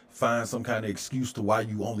 Or find some kind of excuse to why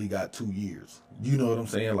you only got 2 years. You know what I'm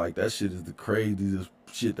saying? Like, that shit is the craziest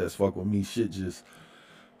shit that's fuck with me. Shit just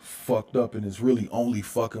fucked up, and it's really only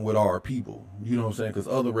fucking with our people. You know what I'm saying? Because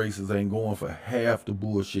other races ain't going for half the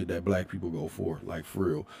bullshit that black people go for. Like, for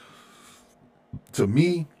real. To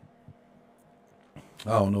me,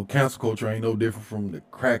 I don't know, cancel culture ain't no different from the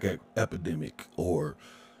crack epidemic or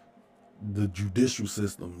the judicial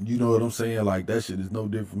system. You know what I'm saying? Like, that shit is no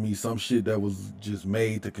different from me. Some shit that was just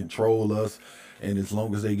made to control us, and as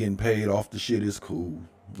long as they getting paid off the shit, it's cool.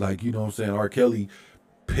 Like, you know what I'm saying? R. Kelly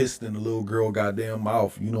pissed in the little girl goddamn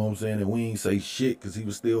mouth, you know what I'm saying? And we ain't say shit because he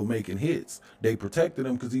was still making hits. They protected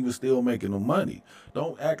him because he was still making them money.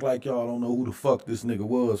 Don't act like y'all don't know who the fuck this nigga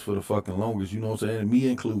was for the fucking longest, you know what I'm saying? And me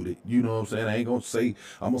included, you know what I'm saying? I ain't gonna say,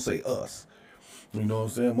 I'm gonna say us. You know what I'm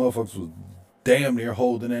saying? Motherfuckers was damn near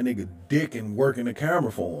holding that nigga dick and working the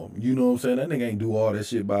camera for him. You know what I'm saying? That nigga ain't do all that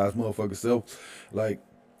shit by his motherfucking self. Like,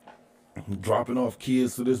 dropping off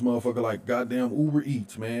kids to this motherfucker like goddamn Uber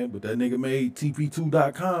Eats, man. But that nigga made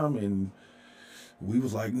TP2.com, and we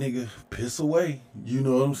was like, nigga, piss away. You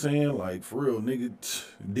know what I'm saying? Like, for real, nigga.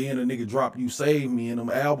 Then a nigga drop You Save Me, and them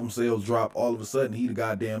album sales drop. All of a sudden, he the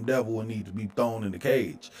goddamn devil and need to be thrown in the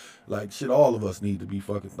cage. Like, shit, all of us need to be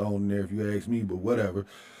fucking thrown in there if you ask me, but whatever.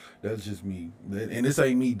 That's just me. And this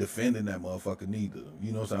ain't me defending that motherfucker neither.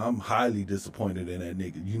 You know what I'm saying? I'm highly disappointed in that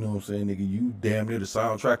nigga. You know what I'm saying, nigga? You damn near the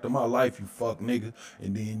soundtrack to my life, you fuck nigga.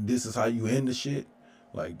 And then this is how you end the shit?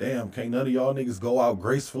 Like, damn, can't none of y'all niggas go out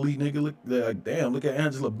gracefully, nigga? Look, like, damn, look at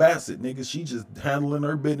Angela Bassett, nigga. She just handling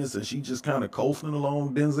her business and she just kind of coasting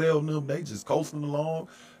along. Denzel and them, they just coasting along.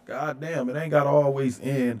 God damn, it ain't got to always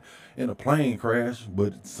end in a plane crash,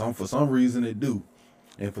 but for some reason it do.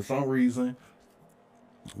 And for some reason,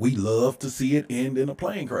 we love to see it end in a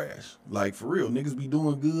plane crash. Like, for real, niggas be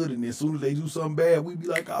doing good, and as soon as they do something bad, we be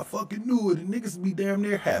like, I fucking knew it, and niggas be damn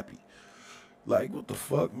near happy. Like, what the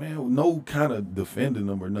fuck, man? No kind of defending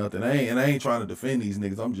them or nothing. I ain't trying to defend these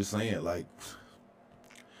niggas. I'm just saying, like,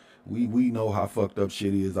 we know how fucked up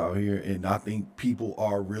shit is out here, and I think people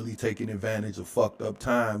are really taking advantage of fucked up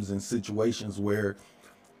times and situations where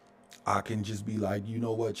I can just be like, you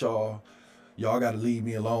know what, y'all got to leave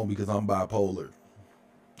me alone because I'm bipolar.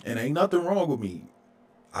 And ain't nothing wrong with me.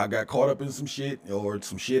 I got caught up in some shit or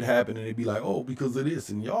some shit happened and it'd be like, oh, because of this,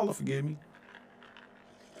 and y'all will forgive me.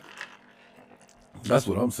 That's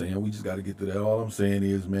what I'm saying. We just got to get to that. All I'm saying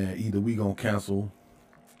is, man, either we gonna cancel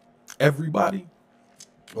everybody,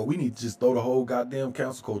 or we need to just throw the whole goddamn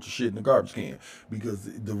cancel culture shit in the garbage can, because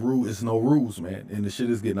the rule is no rules, man, and the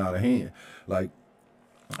shit is getting out of hand. Like,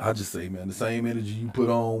 I just say, man, the same energy you put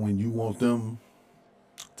on when you want them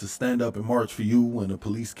to stand up and march for you when the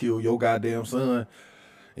police kill your goddamn son,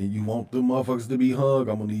 and you want them motherfuckers to be hung,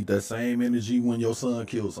 I'm gonna need that same energy when your son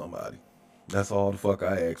kills somebody. That's all the fuck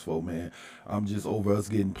I ask for, man. I'm just over us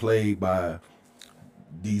getting plagued by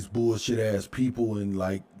these bullshit ass people and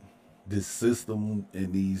like this system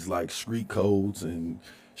and these like street codes and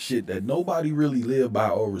shit that nobody really live by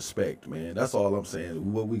or respect, man. That's all I'm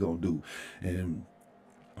saying. What we gonna do? And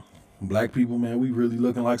black people, man, we really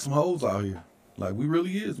looking like some hoes out here. Like, we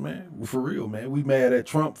really is, man. For real, man. We mad at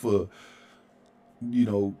Trump for, you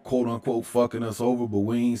know, quote unquote fucking us over, but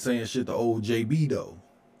we ain't saying shit to old JB though.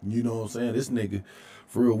 You know what I'm saying? This nigga,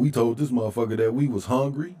 for real, we told this motherfucker that we was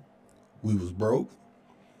hungry, we was broke,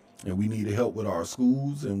 and we needed help with our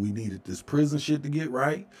schools, and we needed this prison shit to get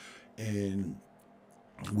right, and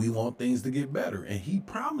we want things to get better. And he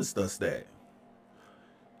promised us that.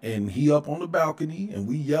 And he up on the balcony, and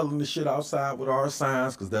we yelling the shit outside with our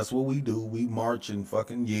signs, because that's what we do. We march and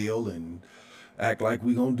fucking yell and act like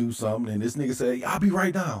we gonna do something. And this nigga said, I'll be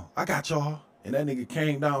right down. I got y'all. And that nigga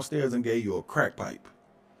came downstairs and gave you a crack pipe.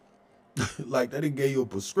 Like, that nigga gave you a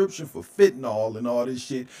prescription for fentanyl and all this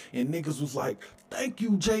shit. And niggas was like, thank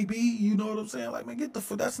you, JB. You know what I'm saying? Like, man, get the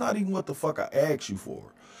fuck. That's not even what the fuck I asked you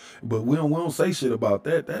for. But we don't say shit about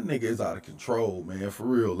that. That nigga is out of control, man. For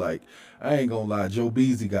real. Like, I ain't gonna lie. Joe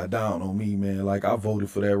Beasy got down on me, man. Like, I voted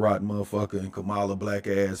for that rotten motherfucker and Kamala black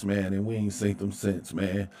ass, man. And we ain't seen them since,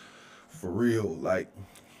 man. For real. Like,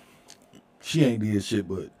 she ain't did shit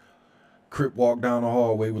but Crip walk down the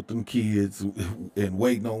hallway with them kids and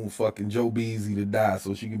waiting on fucking Joe Beasy to die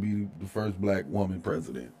so she can be the first black woman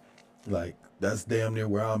president. Like, that's damn near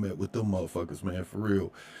where I'm at with them motherfuckers, man. For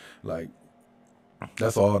real. Like,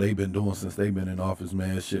 that's all they been doing since they been in office,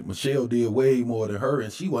 man. Shit, Michelle did way more than her,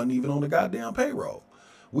 and she wasn't even on the goddamn payroll.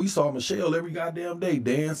 We saw Michelle every goddamn day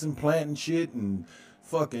dancing, planting shit, and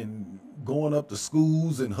fucking going up to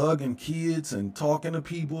schools and hugging kids and talking to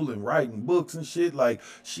people and writing books and shit. Like,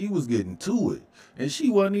 she was getting to it. And she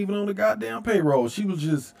wasn't even on the goddamn payroll. She was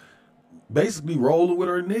just basically rolling with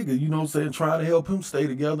her nigga, you know what I'm saying, trying to help him stay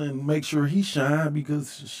together and make sure he shine,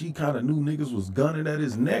 because she kind of knew niggas was gunning at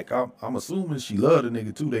his neck. I'm assuming she loved the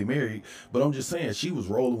nigga too, they married, but I'm just saying she was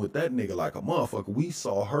rolling with that nigga like a motherfucker. We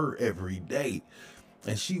saw her every day,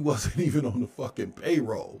 and she wasn't even on the fucking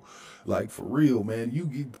payroll. Like, for real, man.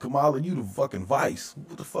 Kamala, you the fucking vice.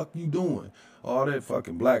 What the fuck you doing? All that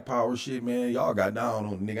fucking black power shit, man. Y'all got down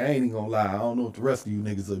on the nigga. I ain't even gonna lie. I don't know if the rest of you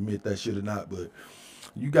niggas admit that shit or not, but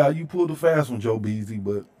you pulled a fast one, Joe Beasy.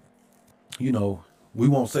 But, you know, we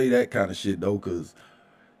won't say that kind of shit, though, because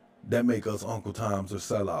that make us Uncle Toms or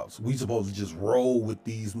sellouts. We supposed to just roll with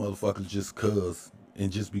these motherfuckers just cuz,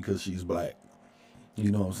 and just because she's black. You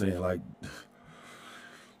know what I'm saying? Like,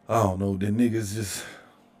 I don't know. Then niggas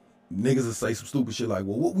will say some stupid shit like,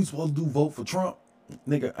 well, what we supposed to do, vote for Trump?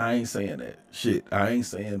 Nigga, I ain't saying that shit. I ain't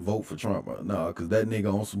saying vote for Trump. Nah, because that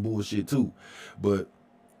nigga on some bullshit too. But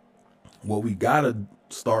what we gotta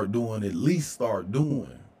start doing, at least start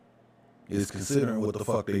doing, is considering what the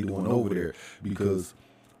fuck they doing over there. Because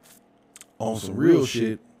on some real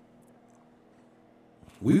shit,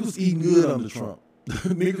 we was eating good under Trump.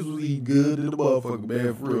 Niggas was eating good in the motherfucker,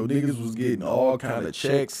 man, for real. Niggas was getting all kind of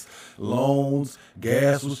checks, loans,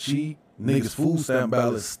 gas was cheap. Niggas' food stamp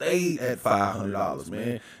balance stayed at $500,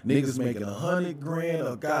 man. Niggas making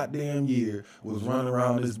 $100,000 a goddamn year was running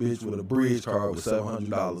around this bitch with a bridge card with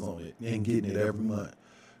 $700 on it and getting it every month.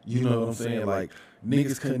 You know what I'm saying? Like,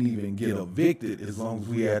 niggas couldn't even get evicted as long as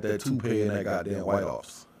we had that toupee in that goddamn White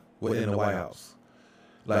House. Well, in the White House.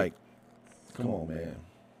 Like, come on, man.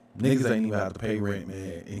 Niggas ain't even have to pay rent,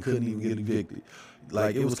 man, and couldn't even get evicted.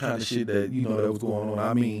 Like, it was kind of shit that, you know, that was going on.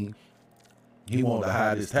 I mean, he wanted to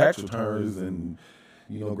hide his tax returns and,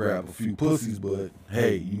 you know, grab a few pussies, but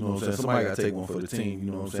hey, you know what I'm saying, somebody got to take one for the team,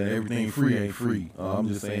 you know what I'm saying, everything free ain't free. I'm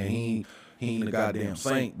just saying he ain't a goddamn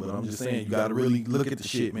saint, but I'm just saying you got to really look at the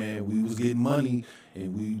shit, man. We was getting money,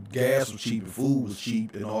 and gas was cheap, and food was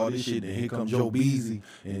cheap, and all this shit, and here comes Joe Beasy,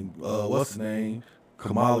 and what's his name,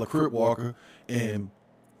 Kamala Crip Walker, and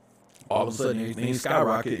all of a sudden everything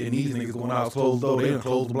skyrocket, and these niggas going out closed door, they done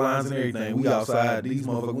closed the blinds and everything. We outside, these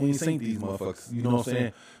motherfuckers, we ain't seen these motherfuckers. You know what I'm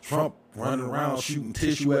saying? Trump running around shooting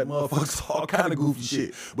tissue at motherfuckers, all kind of goofy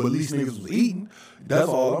shit. But at least niggas was eating. That's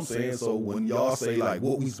all I'm saying. So when y'all say like,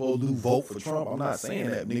 what we supposed to do, vote for Trump, I'm not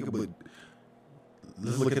saying that, nigga, but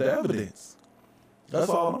let's look at the evidence. That's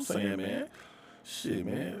all I'm saying, man. Shit,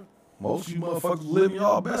 man. Most of you motherfuckers living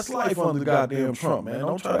y'all best life under goddamn Trump, man.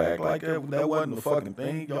 Don't try to act like that wasn't the fucking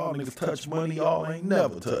thing. Y'all niggas touch money y'all ain't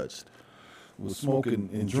never touched. Was smoking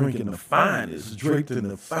and drinking the finest, draped in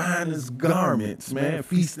the finest garments, man.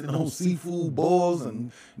 Feasting on seafood boils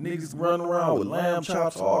and niggas running around with lamb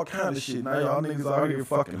chops, all kind of shit. Now y'all niggas out here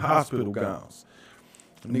fucking hospital gowns.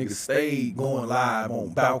 Niggas stayed going live on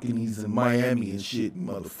balconies in Miami and shit.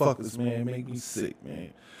 Motherfuckers, man, make me sick,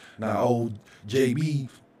 man. Now old JB,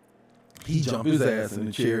 he jumped his ass in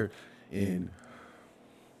the chair, and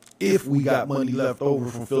if we got money left over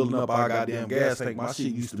from filling up our goddamn gas tank, my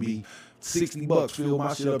shit used to be $60, fill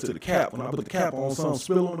my shit up to the cap. When I put the cap on, something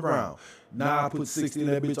spill on the ground. Now I put 60 in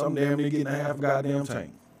that bitch, I'm damn near getting a half goddamn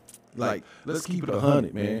tank. Like, let's keep it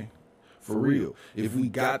 100, man. For real. If we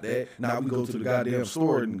got that, now we go to the goddamn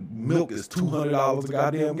store and milk is $200 a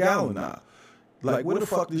goddamn gallon now. Like, where the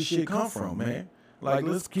fuck this shit come from, man? Like,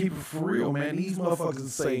 let's keep it for real, man. These motherfuckers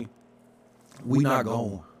say, we not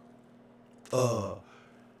gonna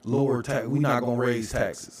lower tax, we not gonna raise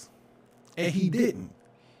taxes. And he didn't.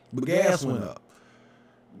 But gas went up.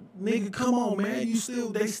 Nigga, come on, man.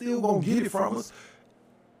 They still gonna get it from us.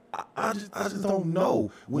 I just don't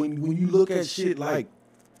know. When you look at shit like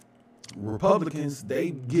Republicans,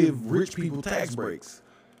 they give rich people tax breaks.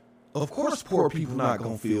 Of course poor people not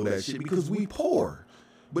gonna feel that shit because we poor.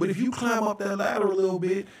 But if you climb up that ladder a little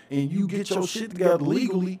bit and you get your shit together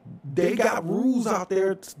legally, they got rules out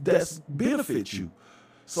there that benefit you.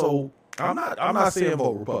 So I'm not saying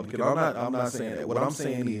vote Republican. I'm not saying that. What I'm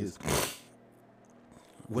saying is,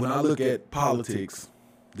 when I look at politics,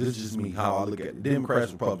 this is just me, how I look at it.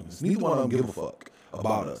 Democrats, Republicans, neither one of them give a fuck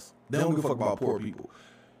about us. They don't give a fuck about poor people.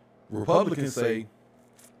 Republicans say,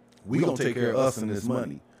 we gonna take care of us and this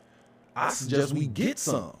money. I suggest we get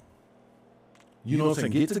some. You know what I'm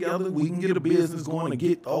saying? Get together, we can get a business going and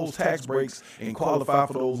get those tax breaks and qualify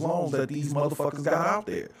for those loans that these motherfuckers got out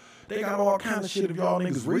there. They got all kind of shit if y'all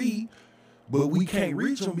niggas read, but we can't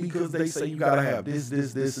reach them because they say you gotta have this, and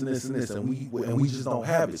this, and this, and we just don't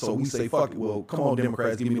have it. So we say, fuck it, well, come on,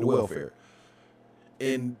 Democrats, give me the welfare.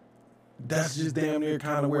 And that's just damn near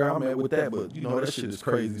kind of where I'm at with that, but you know, that shit is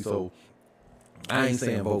crazy, so I ain't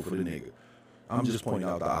saying vote for the nigga. I'm just pointing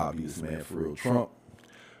out the obvious, man, for real. Trump,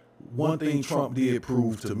 one thing Trump did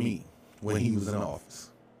prove to me when he was in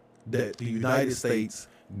office, that the United States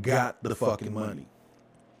got the fucking money.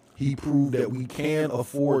 He proved that we can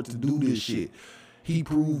afford to do this shit. He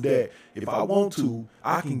proved that if I want to,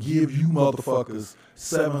 I can give you motherfuckers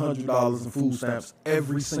 $700 in food stamps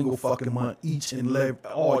every single fucking month, each and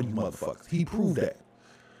all you motherfuckers. He proved that.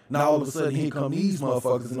 Now all of a sudden, here come these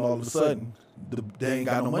motherfuckers, and all of a sudden, they ain't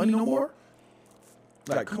got no money no more.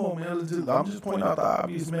 Like, come on, man. I'm just pointing out the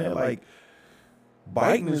obvious, man. Like,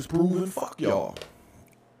 Biden is proving fuck y'all.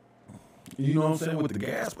 You know what I'm saying? With the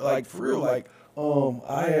gas, like, for real, like,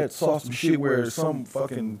 I had saw some shit where some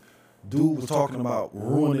fucking dude was talking about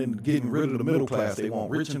getting rid of the middle class. They want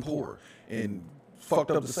rich and poor, and fucked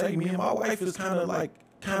up to say, me and my wife is kind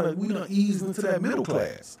of we done eased into that middle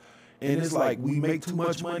class, and it's like we make too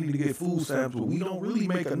much money to get food stamps, but we don't really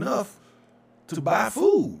make enough to buy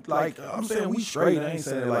food. Like, I'm saying we straight. I ain't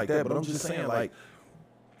saying it like that, but I'm just saying, like,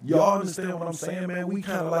 y'all understand what I'm saying, man? We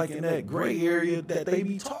kind of like in that gray area that they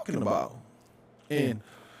be talking about, and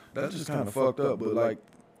that's just kind of fucked up. But like,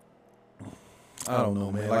 I don't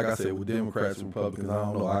know, man. Like I said, with Democrats and Republicans, I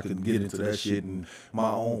don't know. I can get into that shit and my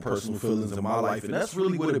own personal feelings in my life, and that's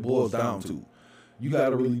really what it boils down to. You got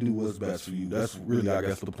to really do what's best for you. That's really, I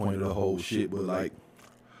guess, the point of the whole shit. But like,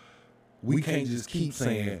 we can't just keep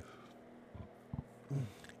saying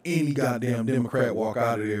any goddamn Democrat walk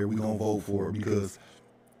out of there, we gonna vote for it, because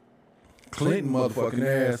Clinton motherfucking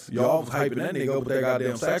ass, y'all was hyping that nigga up with that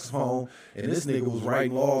goddamn saxophone, and this nigga was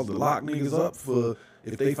writing laws to lock niggas up for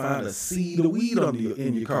if they find a seed of weed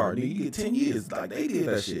in your car, nigga, you get 10 years. Like, they did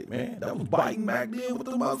that shit, man. That was Biden back then with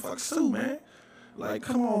the motherfuckers too, man. Like,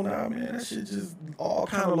 come on now, man. That shit just all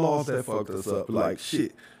kind of laws that fucked us up. Like,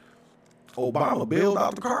 shit. Obama bailed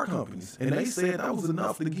out the car companies, and they said that was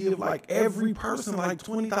enough to give like every person like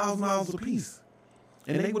 $20,000 a piece,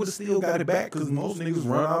 and they would have still got it back because most niggas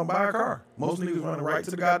run out and buy a car. Most niggas running right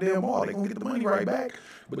to the goddamn mall, they gonna get the money right back.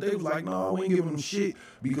 But they was like, no, we ain't giving them shit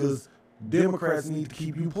because Democrats need to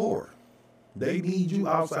keep you poor. They need you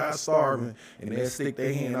outside starving, and they'll stick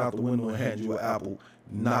their hand out the window and hand you an apple,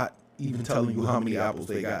 not even telling you how many apples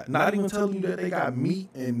they got. Not even telling you that they got meat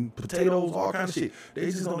and potatoes, all kind of shit. They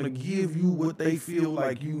just gonna give you what they feel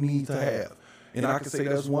like you need to have. And I can say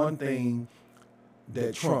that's one thing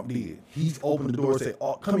that Trump did. He's opened the door and said,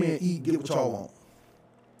 oh, come in, eat, get what y'all want.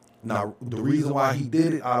 Now, the reason why he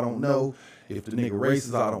did it, I don't know. If the nigga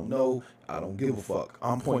racist, I don't know. I don't give a fuck.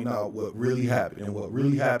 I'm pointing out what really happened. And what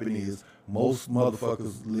really happened is most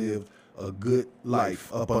motherfuckers lived a good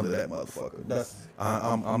life up under that motherfucker.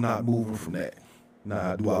 I'm not moving from that.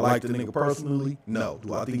 Now, do I like the nigga personally? No.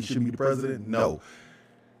 Do I think he should be the president? No.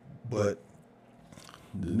 But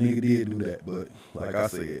the nigga did do that. But like I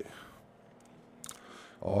said,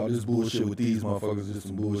 all this bullshit with these motherfuckers is just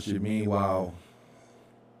some bullshit. Meanwhile,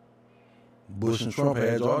 Bush and Trump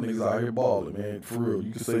had y'all niggas out here balling, man. For real.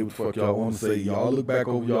 You can say what the fuck y'all want to say. Y'all look back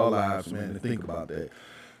over y'all lives, man, and think about that.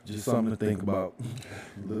 Just something to think about.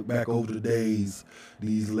 Look back over the days,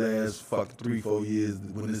 these last 3-4 years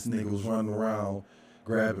when this nigga was running around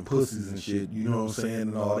grabbing pussies and shit, you know what I'm saying,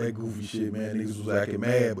 and all that goofy shit, man. Niggas was acting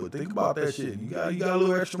mad, but think about that shit. You got a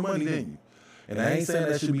little extra money, didn't you? And I ain't saying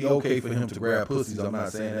that should be okay for him to grab pussies. I'm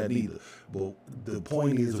not saying that either. But the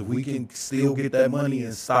point is, if we can still get that money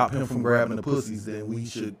and stop him from grabbing the pussies, then we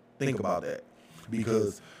should think about that.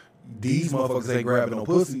 Because these motherfuckers ain't grabbing no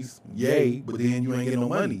pussies, yay, but then you ain't getting no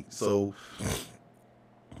money. So,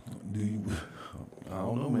 I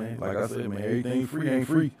don't know, man. Like I said, man, everything free ain't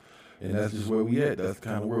free. And that's just where we at. That's the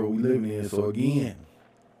kind of world we living in. So again,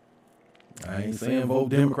 I ain't saying vote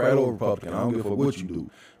Democrat or Republican. I don't give a fuck what you do.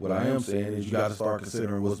 What I am saying is you got to start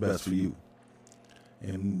considering what's best for you.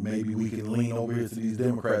 And maybe we can lean over here to these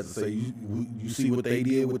Democrats and say, you see what they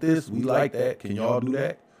did with this? We like that. Can y'all do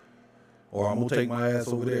that? Or I'm going to take my ass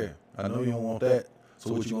over there. I know you don't want that.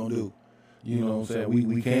 So what you going to do? You know what I'm saying?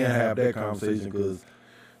 We can't have that conversation because,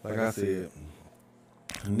 like I said,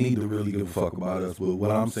 neither really give a fuck about us. But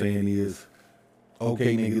what I'm saying is,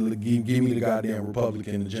 okay, nigga, give me the goddamn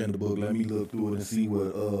Republican agenda book. Let me look through it and see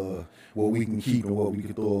what we can keep and what we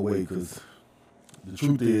can throw away. Because the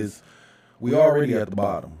truth is, we already at the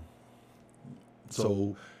bottom.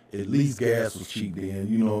 So at least gas was cheap then.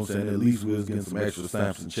 You know what I'm saying? At least we was getting some extra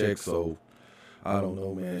stamps and checks. So I don't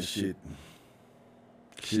know, man. Shit's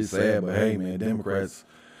sad, but hey, man, Democrats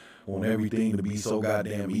want everything to be so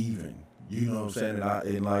goddamn even. You know what I'm saying?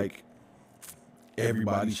 And like,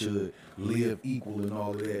 everybody should live equal and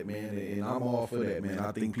all of that, man. And I'm all for that, man.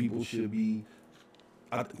 I think people should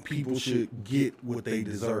get what they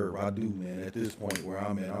deserve. I do, man. At this point where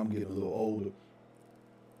I'm at, I'm getting a little older.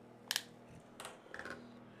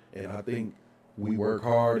 And I think we work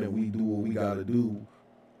hard and we do what we got to do,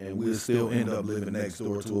 and we'll still end up living next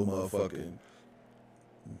door to a motherfucking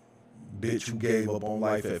bitch who gave up on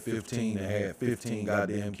life at 15 and had 15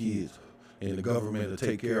 goddamn kids. And the government to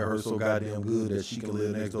take care of her so goddamn good that she can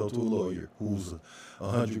live next door to a lawyer who's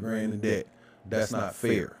 $100,000 in debt. That's not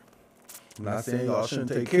fair. I'm not saying y'all shouldn't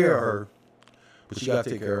take care of her, but you gotta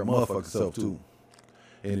take care of her motherfucking self too.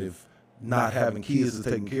 And if not having kids is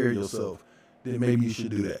taking care of yourself, then maybe you should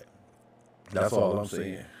do that. That's all I'm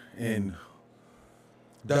saying. And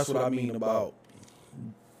that's what I mean about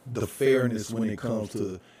the fairness when it comes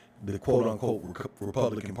to the quote-unquote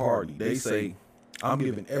Republican Party. They say, I'm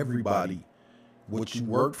giving everybody what you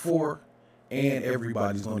worked for, and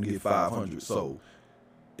everybody's going to get $500. So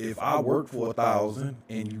if I work for $1,000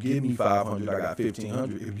 and you give me $500, I got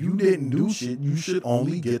 $1,500. If you didn't do shit, you should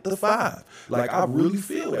only get the $5. Like, I really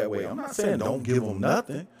feel that way. I'm not saying don't give them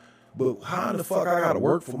nothing, but how the fuck I got to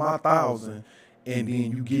work for my $1,000 and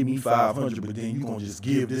then you give me $500, but then you going to just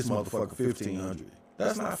give this motherfucker $1,500?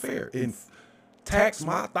 That's not fair. And tax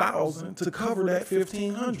my $1,000 to cover that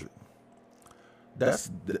 $1,500. That's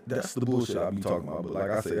the bullshit I be talking about. But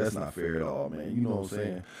like I said, that's not fair at all, man. You know what I'm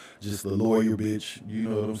saying? Just the lawyer bitch, you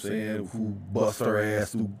know what I'm saying, who bust her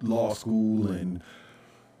ass through law school and,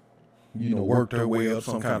 you know, worked her way up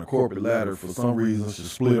some kind of corporate ladder. For some reason, she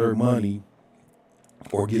split her money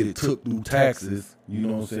or get it took through taxes, you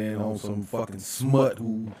know what I'm saying, on some fucking smut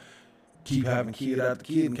who keep having kid after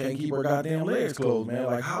kid and can't keep her goddamn legs closed, man.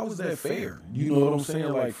 Like, how is that fair? You know what I'm saying?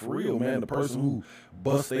 Like, for real, man. The person who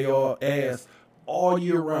busts their ass all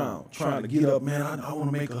year round trying to get up, man, I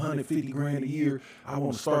want to make $150,000 a year. I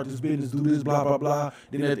want to start this business, do this, blah, blah, blah.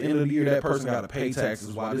 Then at the end of the year, that person got to pay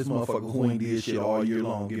taxes while this motherfucker who ain't did shit all year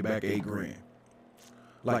long get back $8,000.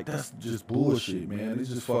 Like, that's just bullshit, man. It's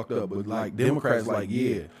just fucked up. But, like, Democrats like,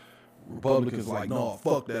 yeah. Republicans like, no,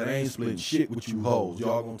 fuck that. I ain't splitting shit with you hoes.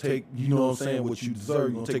 Y'all gonna take, you know what I'm saying, what you deserve.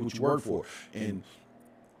 You gonna take what you work for. And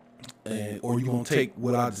or you gonna take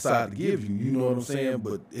what I decide to give you. You know what I'm saying?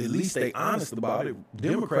 But at least they honest about it.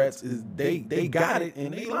 Democrats they got it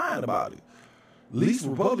and they lying about it. At least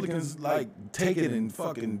Republicans like take it and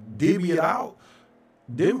fucking divvy it out.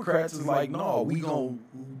 Democrats is like, no,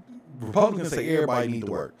 Republicans say everybody need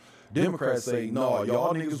to work. Democrats say, no,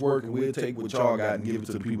 y'all niggas work and we'll take what y'all got and give it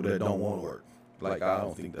to the people that don't want to work. Like, I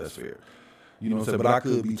don't think that's fair. You know what I'm saying? But I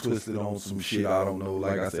could be twisted on some shit. I don't know.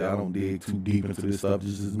 Like I said, I don't dig too deep into this stuff.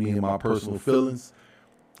 This is me and my personal feelings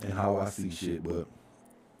and how I see shit. But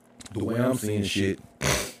the way I'm seeing shit,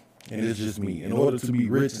 and it's just me, in order to be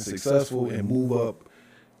rich and successful and move up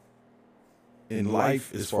in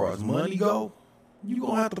life as far as money go, you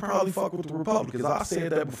gonna have to probably fuck with the Republicans. I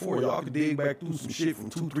said that before. Y'all can dig back through some shit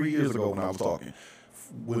from 2-3 years ago when I was talking.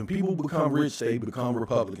 When people become rich, they become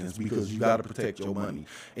Republicans because you got to protect your money.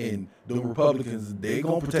 And the Republicans, they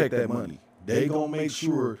going to protect that money. They going to make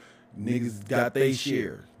sure niggas got their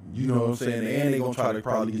share. You know what I'm saying? And they going to try to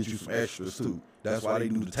probably get you some extras too. That's why they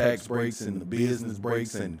do the tax breaks and the business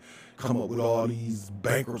breaks and come up with all these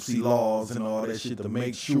bankruptcy laws and all that shit to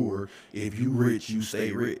make sure if you rich, you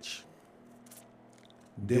stay rich.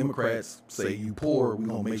 Democrats say you poor, we're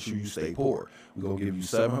going to make sure you stay poor. We're going to give you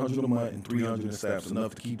 $700 a month and $300 in stamps,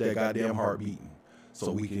 enough to keep that goddamn heart beating.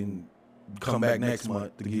 So we can come back next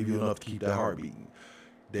month to give you enough to keep that heart beating.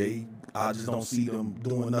 I just don't see them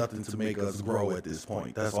doing nothing to make us grow at this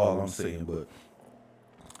point. That's all I'm saying. But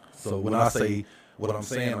so when I say what I'm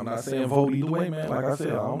saying, I'm not saying vote either way, man. Like I said,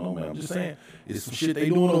 I don't know, man. I'm just saying it's some shit they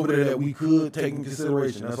doing over there that we could take in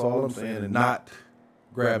consideration. That's all I'm saying, and not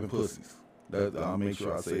grabbing pussies. I'll make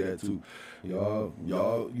sure I say that too. Y'all,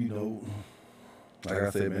 you know, like I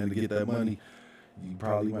said, man, to get that money, you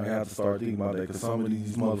probably might have to start thinking about that, because some of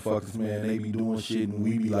these motherfuckers, man, they be doing shit and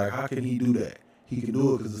we be like, how can he do that? He can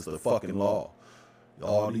do it because it's the fucking law.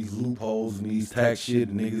 All these loopholes and these tax shit,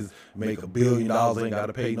 and niggas make $1 billion, ain't got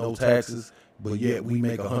to pay no taxes, but yet we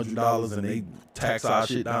make $100 and they tax our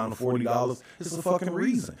shit down to $40. It's a fucking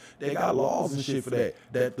reason. They got laws and shit for that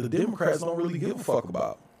the Democrats don't really give a fuck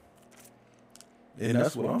about. And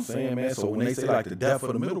that's what I'm saying, man. So when they say like the death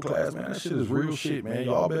of the middle class, man, that shit is real shit, man.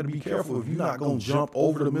 Y'all better be careful. If you're not going to jump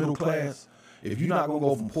over the middle class, if you're not going to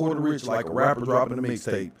go from poor to rich like a rapper dropping a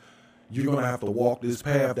mixtape, you're going to have to walk this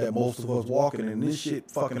path that most of us walking, and this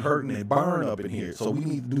shit fucking hurting and burn up in here. So we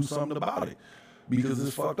need to do something about it, because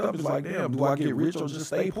it's fucked up. It's like, damn, do I get rich or just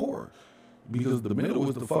stay poor? Because the middle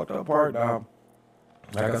is the fucked up part. Now,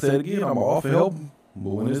 like I said again, I'm all for helping, but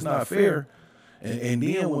when it's not fair, and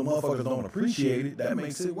then when motherfuckers don't appreciate it, that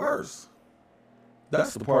makes it worse.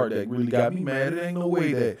 That's the part that really got me mad. It ain't no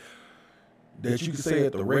way that you can say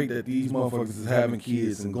at the rate that these motherfuckers is having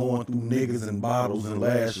kids and going through niggas and bottles and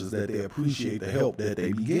lashes that they appreciate the help that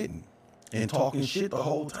they be getting. And talking shit the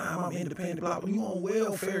whole time. I'm independent, blah, blah. You on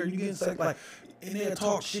welfare, you getting sex, like, and then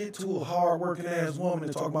talk shit to a hard-working ass woman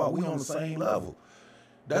and talk about we on the same level.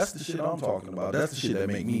 That's the shit I'm talking about. That's the shit that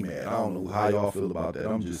make me mad. I don't know how y'all feel about that.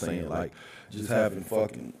 I'm just saying, like, just having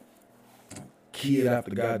fucking kid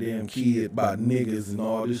after goddamn kid by niggas and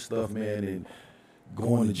all this stuff, man, and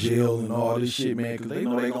going to jail and all this shit, man, because they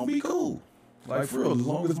know they gonna be cool. Like, for real, as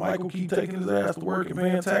long as Michael keep taking his ass to work and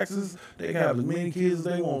paying taxes, they can have as many kids as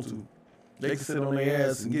they want to. They can sit on their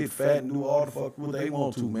ass and get fat and do all the fuck what they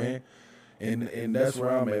want to, man. And that's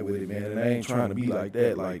where I'm at with it, man. And I ain't trying to be like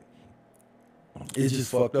that. Like, it's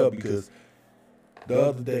just fucked up, because the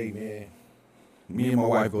other day, man, me and my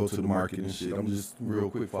wife go to the market and shit. I'm just real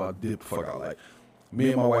quick before I dip the fuck out. Like, me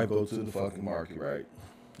and my wife go to the fucking market, right?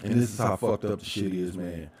 And this is how fucked up the shit is,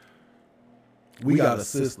 man. We got a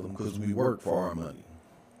system because we work for our money.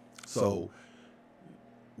 So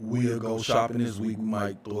we'll go shopping this week. We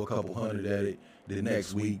might throw a couple hundred at it the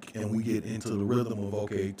next week, and we get into the rhythm of,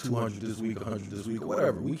 okay, 200 this week, 100 this week, or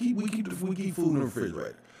whatever. We keep food in the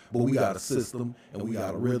refrigerator. But we got a system, and we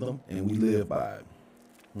got a rhythm, and we live by it.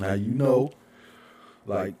 Now, you know,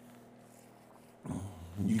 like,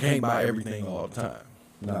 you can't buy everything all the time.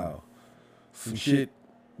 Now, some shit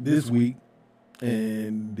this week,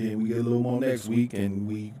 and then we get a little more next week, and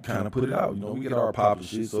we kind of put it out. You know, we get our pop and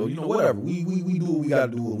shit. So, you know, whatever. We do what we got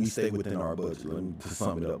to do, and we stay within our budget. Let me to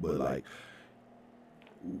sum it up. But, like,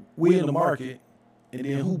 we in the market, and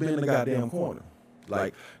then who been in the goddamn corner?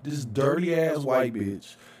 Like, this dirty-ass white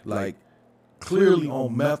bitch, like, clearly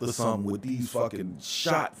on meth or something with these fucking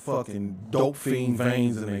shot fucking dope fiend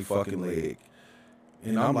veins in their fucking leg.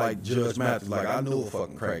 And I'm like Judge Mathis, like, I know a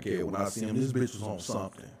fucking crackhead when I see him. This bitch was on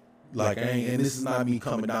something. Like, and this is not me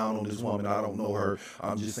coming down on this woman. I don't know her.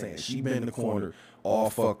 I'm just saying, she been in the corner all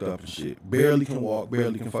fucked up and shit. Barely can walk,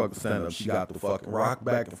 barely can fucking stand up. She got the fucking rock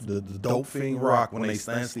back, the dope fiend rock when they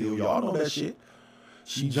stand still. Y'all know that shit.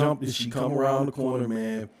 She jumped and she come around the corner,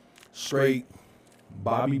 man. Straight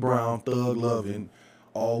Bobby Brown, thug loving.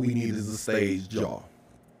 All we need is a stage jaw.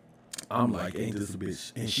 I'm like, ain't this a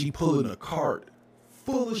bitch? And she pulling a cart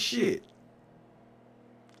full of shit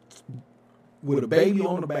with a baby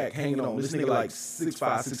on the back hanging on. This nigga like 6'5",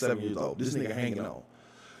 6'7" years old. This nigga hanging on.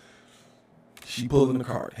 She pulling the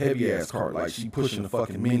cart, heavy ass cart, like she pushing the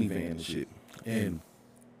fucking minivan and shit. And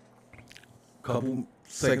a couple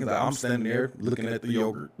seconds, I'm standing there looking at the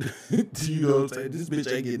yogurt. You know what I'm saying? This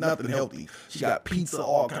bitch ain't getting nothing healthy. She got pizza,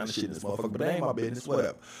 all kind of shit in this motherfucker, but that ain't my business,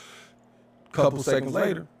 whatever. Couple seconds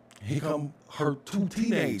later, here come her 2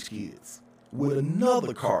 teenage kids with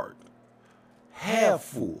another cart, half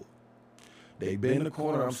full. They been in the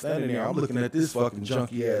corner, I'm standing there, I'm looking at this fucking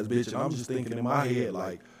junky ass bitch, and I'm just thinking in my head,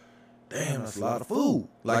 like, damn, that's a lot of food.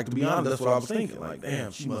 Like, to be honest, that's what I was thinking. Like,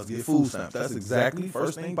 damn, she must get food stamps. That's exactly the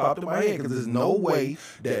first thing popped in my head, because there's no way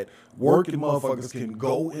that working motherfuckers can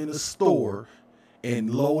go in a store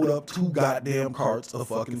and load up 2 goddamn carts of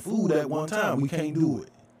fucking food at one time. We can't do it.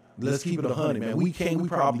 Let's keep it 100, man. We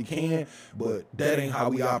probably can, but that ain't how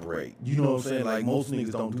we operate. You know what I'm saying? Like, most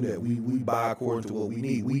niggas don't do that. We buy according to what we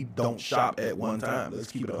need. We don't shop at one time.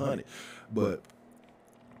 Let's keep it 100. But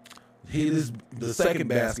here the second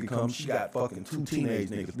basket comes. She got fucking 2 teenage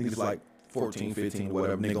niggas like 14, 15, or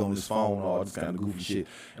whatever, nigga on his phone, all this kind of goofy shit.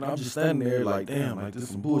 And I'm just standing there like, damn, like, this is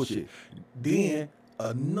some bullshit. Then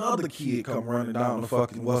another kid come running down the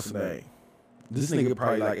fucking, what's the name? This nigga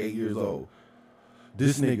probably like 8 years old.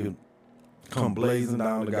 This nigga come blazing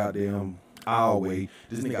down the goddamn aisleway.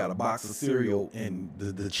 This nigga got a box of cereal and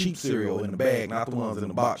the cheap cereal in the bag, not the ones in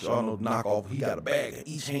the box. Y'all know the knockoff. He got a bag in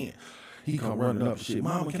each hand. He come running up and shit.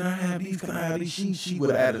 Mama, can I have these? Can I have these? She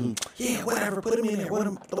would have added, yeah, whatever. Put them in there. Throw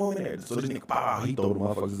them in there. So this nigga, pow, he throw the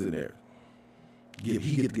motherfuckers in there. He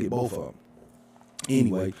get to get both of them.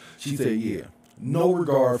 Anyway, she said, yeah, no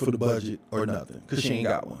regard for the budget or nothing, because she ain't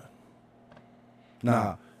got one.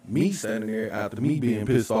 Nah. Me standing there after me being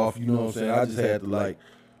pissed off, you know what I'm saying? I just had to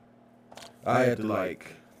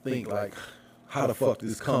think like, how the fuck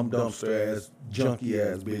this cum dumpster ass, junky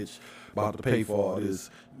ass bitch about to pay for all this?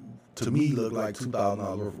 To me, look like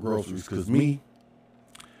 $2,000 worth of groceries. Cause we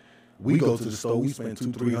go to the store, we spend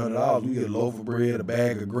 $200-$300. We get a loaf of bread, a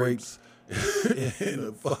bag of grapes, and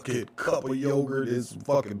a fucking cup of yogurt, and some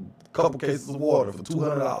fucking couple cases of water for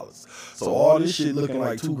 $200. So all this shit looking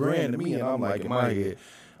like $2,000 to me, and I'm like in my head,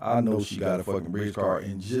 I know she got a fucking bridge card,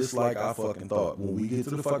 and just like I fucking thought, when we get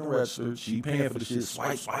to the fucking register, she paying for the shit,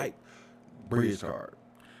 swipe, bridge card.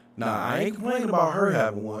 Now, I ain't complaining about her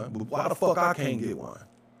having one, but why the fuck I can't get one?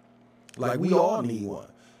 Like, we all need one.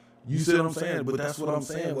 You see what I'm saying? But that's what I'm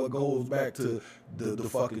saying, what goes back to the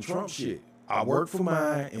fucking Trump shit. I work for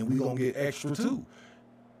mine, and we gonna get extra too.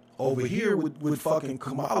 Over here with fucking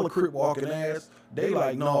Kamala Crip walking ass, they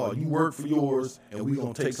like, no, you work for yours, and we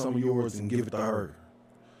gonna take some of yours and give it to her.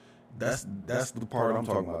 That's the part I'm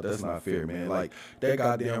talking about. That's not fair, man. Like, that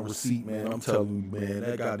goddamn receipt, man, I'm telling you, man,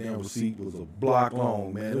 that goddamn receipt was a block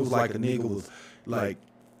long, man. It was like a nigga was, like,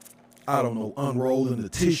 I don't know, unrolling the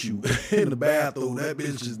tissue in the bathroom. That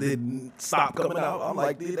bitch just didn't stop coming out. I'm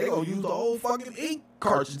like, they gonna use the whole fucking ink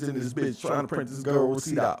cartridge in this bitch trying to print this girl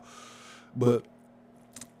receipt out. But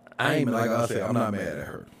I ain't, like I said, I'm not mad at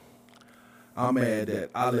her. I'm mad that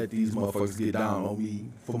I let these motherfuckers get down on me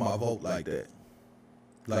for my vote like that.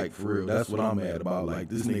 Like, for real, that's what I'm mad about. Like,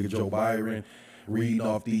 this nigga Joe Byron reading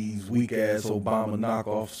off these weak-ass Obama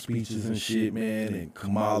knockoff speeches and shit, man, and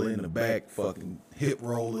Kamala in the back fucking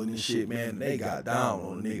hip-rolling and shit, man. They got down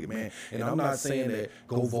on the nigga, man. And I'm not saying that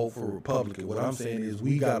go vote for a Republican. What I'm saying is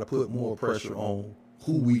we got to put more pressure on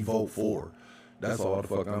who we vote for. That's all the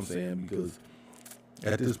fuck I'm saying, because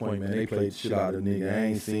at this point, man, they played the shit out of the nigga. I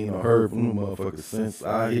ain't seen or heard from the motherfuckers since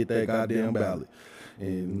I hit that goddamn ballot.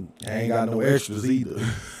 And I ain't got no extras either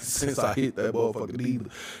since I hit that motherfucker either.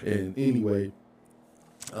 And anyway,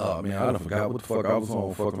 oh man, I done forgot what the fuck I was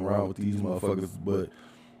on fucking around with these motherfuckers. But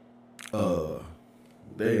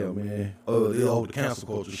damn, man. The cancel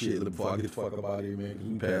culture shit before I get the fuck up out of here, man, because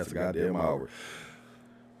we passed the goddamn hour.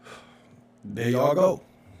 There y'all go.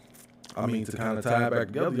 I mean, to kind of tie it back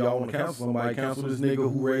together, y'all want to cancel somebody, cancel this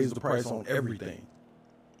nigga who raised the price on everything.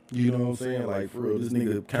 You know what I'm saying? Like, for real, this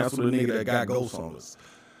nigga, cancel the nigga that got ghosts on us.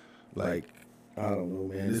 Like, I don't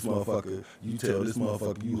know, man. This motherfucker, you tell this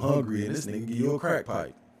motherfucker you hungry, and this nigga give you a crack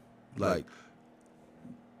pipe. Like,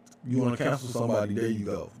 you want to cancel somebody, there you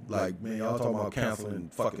go. Like, man, y'all talking about canceling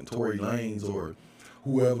fucking Tory Lanez or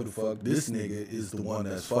whoever the fuck. This nigga is the one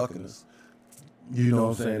that's fucking us. You know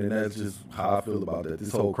what I'm saying? And that's just how I feel about that.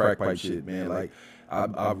 This whole crack pipe shit, man. Like,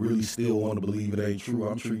 I really still want to believe it ain't true.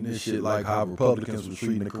 I'm treating this shit like how Republicans were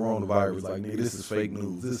treating the coronavirus. Like, nigga, this is fake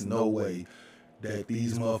news. There's no way that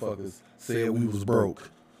these motherfuckers said we was broke.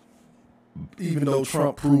 Even though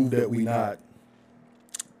Trump proved that we not,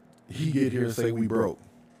 he get here and say we broke.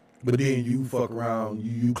 But then you fuck around,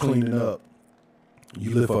 you cleaning up,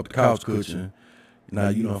 you lift up the couch cushion, now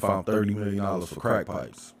you done found $30 million for crack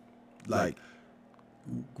pipes. Like,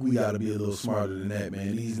 we gotta be a little smarter than that,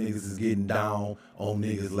 man. These niggas is getting down on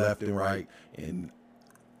niggas left and right, and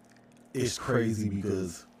it's crazy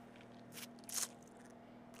because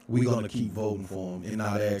we gonna keep voting for them and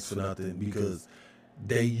not ask for nothing because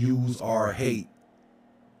they use our hate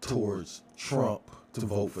towards Trump to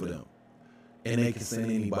vote for them. And they can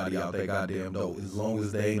send anybody out that goddamn door. As long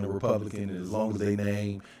as they ain't a Republican, and as long as they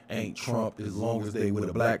name ain't Trump, as long as they with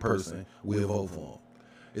a black person, we'll vote for them.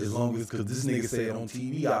 As long as, because this nigga said on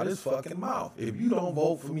TV out his fucking mouth, if you don't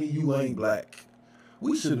vote for me, you ain't black.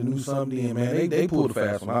 We should have knew something then, man. They pulled a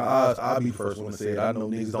fast one. I'll be the first one to say it. I know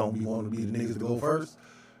niggas don't be wanting to be the niggas to go first.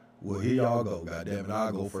 Well, here y'all go, goddamn it,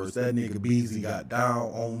 I'll go first. That nigga Beasley got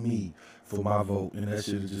down on me for my vote, and that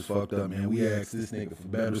shit is just fucked up, man. We asked this nigga for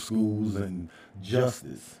better schools and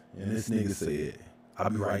justice, and this nigga said,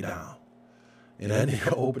 I'll be right down. And that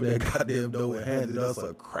nigga opened that goddamn door and handed us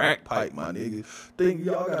a crack pipe, my nigga.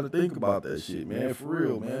 Y'all gotta think about that shit, man, for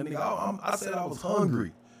real, man. Nigga, I said I was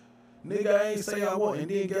hungry. Nigga, I ain't say I want,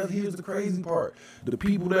 and then guess here's the crazy part. The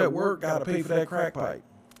people that work gotta pay for that crack pipe.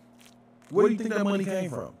 Where do you think that money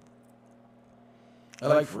came from?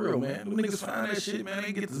 Like, for real, man. Them niggas find that shit, man.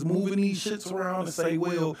 They get to moving these shits around and say,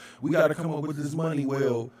 well, we got to come up with this money.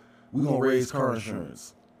 Well, we going to raise car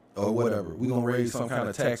insurance or whatever. We going to raise some kind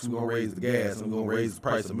of tax. We going to raise the gas. And we going to raise the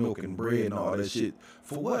price of milk and bread and all that shit.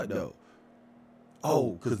 For what, though?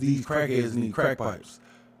 Oh, because these crackheads need crack pipes.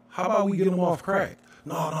 How about we get them off crack?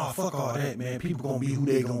 No, fuck all that, man. People going to be who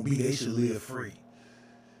they going to be. They should live free.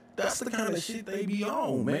 That's the kind of shit they be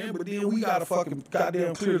on, man. But then we got to fucking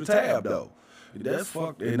goddamn clear the tab, though. That's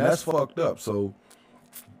fucked up. So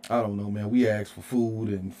I don't know, man. We asked for food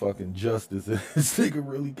and fucking justice, and this nigga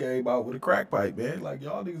really came out with a crack pipe, man. Like,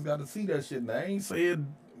 y'all niggas got to see that shit. And I ain't saying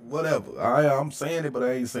whatever. I'm saying it, but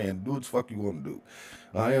I ain't saying do what the fuck you want to do.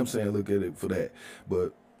 I am saying look at it for that,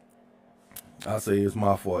 but I say it's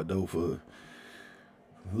my fault though for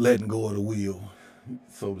letting go of the wheel,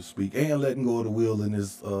 so to speak, and letting go of the wheel in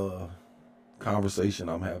this conversation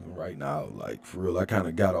I'm having right now. Like, for real, I kind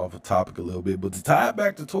of got off a topic a little bit, but to tie it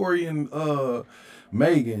back to Tory and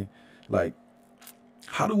Megan, like,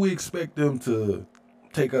 how do we expect them to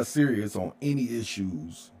take us serious on any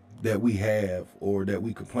issues that we have or that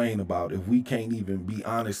we complain about if we can't even be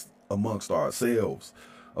honest amongst ourselves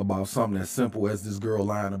about something as simple as this girl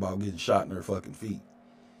lying about getting shot in her fucking feet?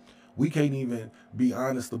 We can't even be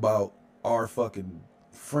honest about our fucking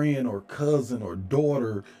friend or cousin or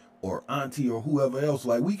daughter or auntie or whoever else.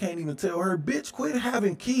 Like, we can't even tell her, bitch, quit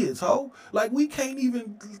having kids, ho. Like, we can't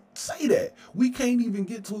even say that. We can't even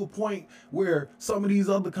get to a point where some of these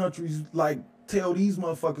other countries, like, tell these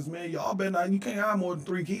motherfuckers, man, y'all better not, you can't have more than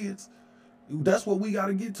 3 kids. That's what we got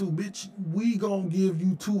to get to, bitch. We gonna give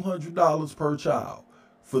you $200 per child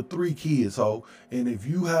for 3 kids, ho. And if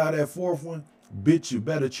you have that 4th one, bitch, you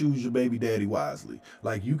better choose your baby daddy wisely.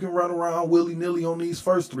 Like, you can run around willy-nilly on these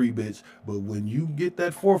first 3, bitch, but when you get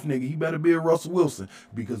that 4th nigga, he better be a Russell Wilson,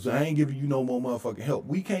 because I ain't giving you no more motherfucking help.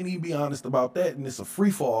 We can't even be honest about that, and it's a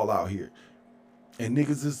free-fall out here. And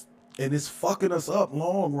niggas is, and it's fucking us up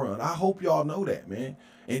long run. I hope y'all know that, man.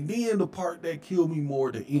 And then the part that killed me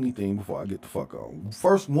more than anything before I get the fuck on.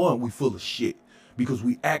 First one, we full of shit, because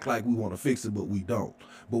we act like we want to fix it, but we don't.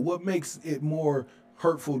 But what makes it more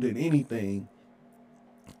hurtful than anything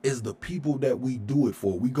is the people that we do it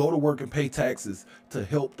for. We go to work and pay taxes to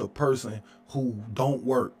help the person who don't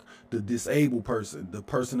work, the disabled person, the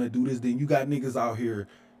person that do this. Then you got niggas out here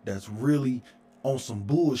that's really on some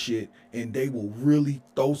bullshit, and they will really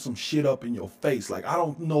throw some shit up in your face. Like, I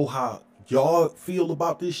don't know how y'all feel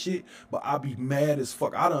about this shit, but I be mad as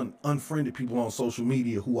fuck. I done unfriended people on social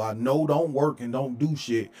media who I know don't work and don't do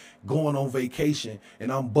shit, going on vacation,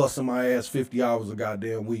 and I'm busting my ass 50 hours a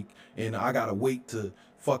goddamn week, and I gotta wait to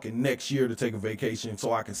fucking next year to take a vacation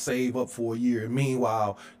so I can save up for a year. And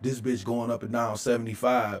meanwhile, this bitch going up and down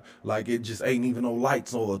 75 like it just ain't even no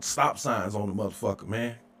lights or stop signs on the motherfucker,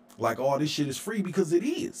 man. Like, all this shit is free because it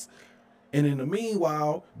is. And in the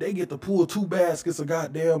meanwhile, they get to pull 2 baskets of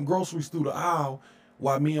goddamn groceries through the aisle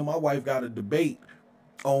while me and my wife got a debate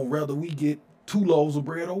on whether we get 2 loaves of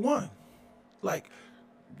bread or 1. Like,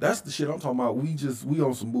 that's the shit I'm talking about. We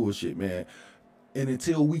on some bullshit, man. And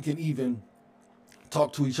until we can even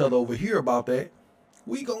talk to each other over here about that,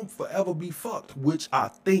 we gonna forever be fucked, which I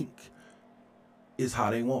think is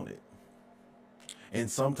how they want it. And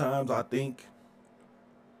sometimes I think,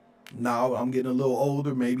 now I'm getting a little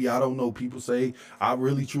older, maybe, I don't know, people say, I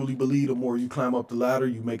really truly believe the more you climb up the ladder,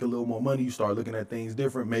 you make a little more money, you start looking at things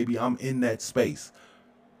different. Maybe I'm in that space.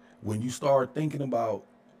 When you start thinking about,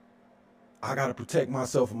 I gotta protect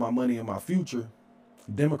myself and my money and my future,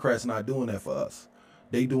 Democrats not doing that for us.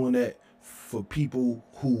 They doing that for people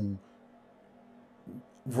who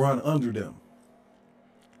run under them.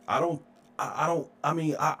 I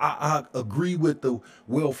agree with the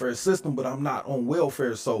welfare system, but I'm not on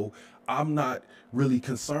welfare, so I'm not really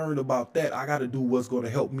concerned about that. I got to do what's going to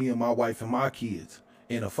help me and my wife and my kids,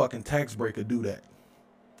 and a fucking tax break will do that.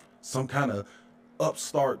 Some kind of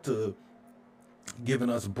upstart to giving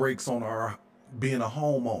us breaks on our being a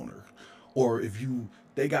homeowner, or if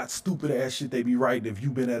they got stupid ass shit they be writing, if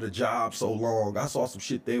you've been at a job so long. I saw some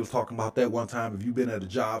shit they was talking about that one time. If you've been at a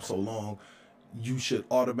job so long, you should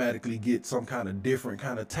automatically get some kind of different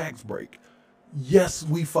kind of tax break. Yes,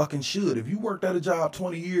 we fucking should. If you worked at a job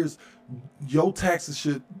 20 years, your taxes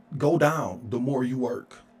should go down the more you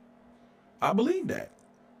work. I believe that.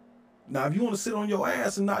 Now, if you want to sit on your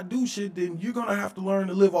ass and not do shit, then you're going to have to learn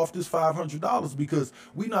to live off this $500, because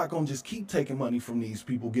we're not going to just keep taking money from these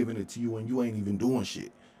people, giving it to you, and you ain't even doing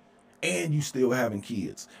shit. And you still having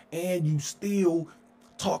kids. And you still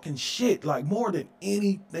talking shit. Like, more than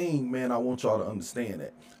anything, man, I want y'all to understand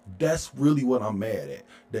that. That's really what I'm mad at.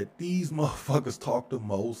 That these motherfuckers talk the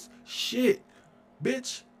most shit.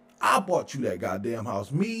 Bitch, I bought you that goddamn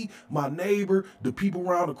house. Me, my neighbor, the people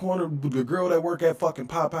around the corner, the girl that work at fucking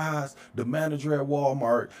Popeyes, the manager at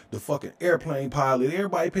Walmart, the fucking airplane pilot,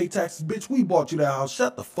 everybody pay taxes. Bitch, we bought you that house.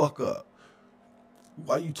 Shut the fuck up.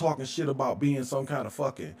 Why you talking shit about being some kind of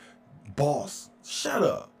fucking boss? Shut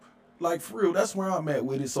up. Like, for real, that's where I'm at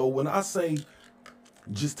with it. So when I say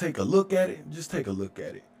just take a look at it, just take a look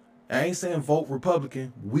at it. I ain't saying vote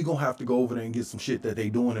Republican. We gonna have to go over there and get some shit that they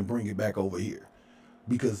doing and bring it back over here,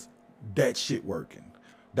 because that shit working.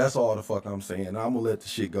 That's all the fuck I'm saying. I'm gonna let the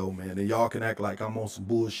shit go, man. And y'all can act like I'm on some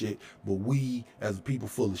bullshit, but we, as a people,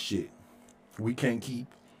 full of shit. We can't keep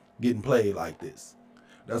getting played like this.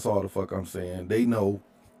 That's all the fuck I'm saying. They know.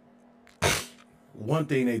 One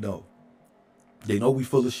thing they know. They know we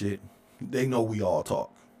full of shit. They know we all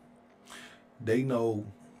talk. They know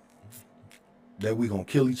that we gonna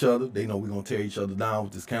kill each other. They know we gonna tear each other down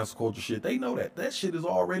with this cancel culture shit. They know that. That shit is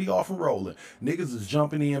already off and rolling. Niggas is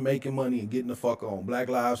jumping in, making money, and getting the fuck on. Black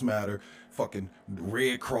Lives Matter, fucking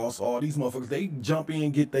Red Cross, all these motherfuckers. They jump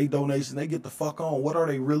in, get their donation, they get the fuck on. What are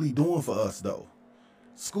they really doing for us, though?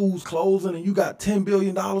 Schools closing and you got $10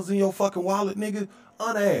 billion in your fucking wallet, nigga?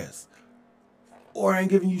 Unass. Or I ain't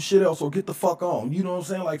giving you shit else, or get the fuck on. You know what I'm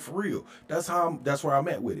saying? Like, for real. That's where I'm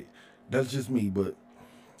at with it. That's just me, but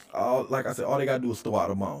like I said, all they gotta do is throw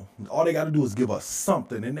out a bone. All they gotta do is give us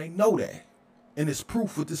something, and they know that. And it's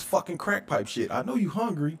proof with this fucking crack pipe shit. I know you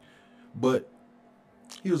hungry, but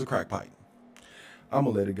here's a crack pipe. I'm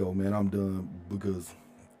gonna let it go, man. I'm done, because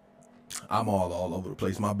I'm all over the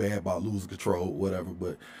place. My bad about losing control, whatever.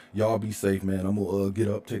 But y'all be safe, man. I'm gonna get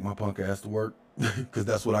up, take my punk ass to work, because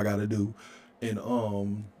that's what I gotta do. And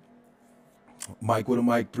Mike with a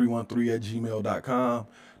Mic 313@gmail.com.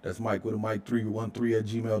 That's Mike with a Mic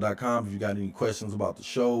 313@gmail.com. If you got any questions about the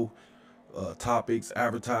show, topics,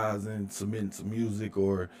 advertising, submitting some music,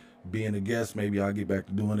 or being a guest, maybe I'll get back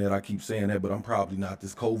to doing that. I keep saying that, but I'm probably not.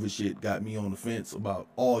 This COVID shit got me on the fence about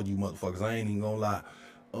all you motherfuckers. I ain't even gonna lie.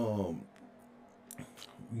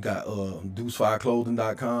 We got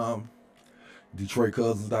DeuceFireClothing.com,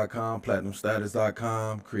 DetroitCousins.com,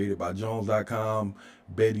 PlatinumStatus.com, CreatedByJones.com,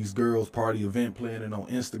 Betty's Girls Party Event Planning on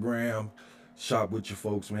Instagram. Shop with your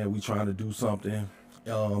folks, man. We trying to do something.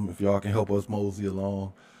 If y'all can help us mosey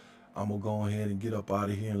along, I'm gonna go ahead and get up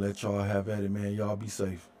out of here and let y'all have at it, man. Y'all be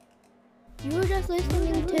safe. You were just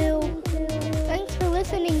listening to. Thanks for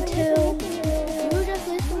listening to. You were just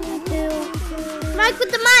listening to. Mike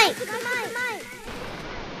with the Mic.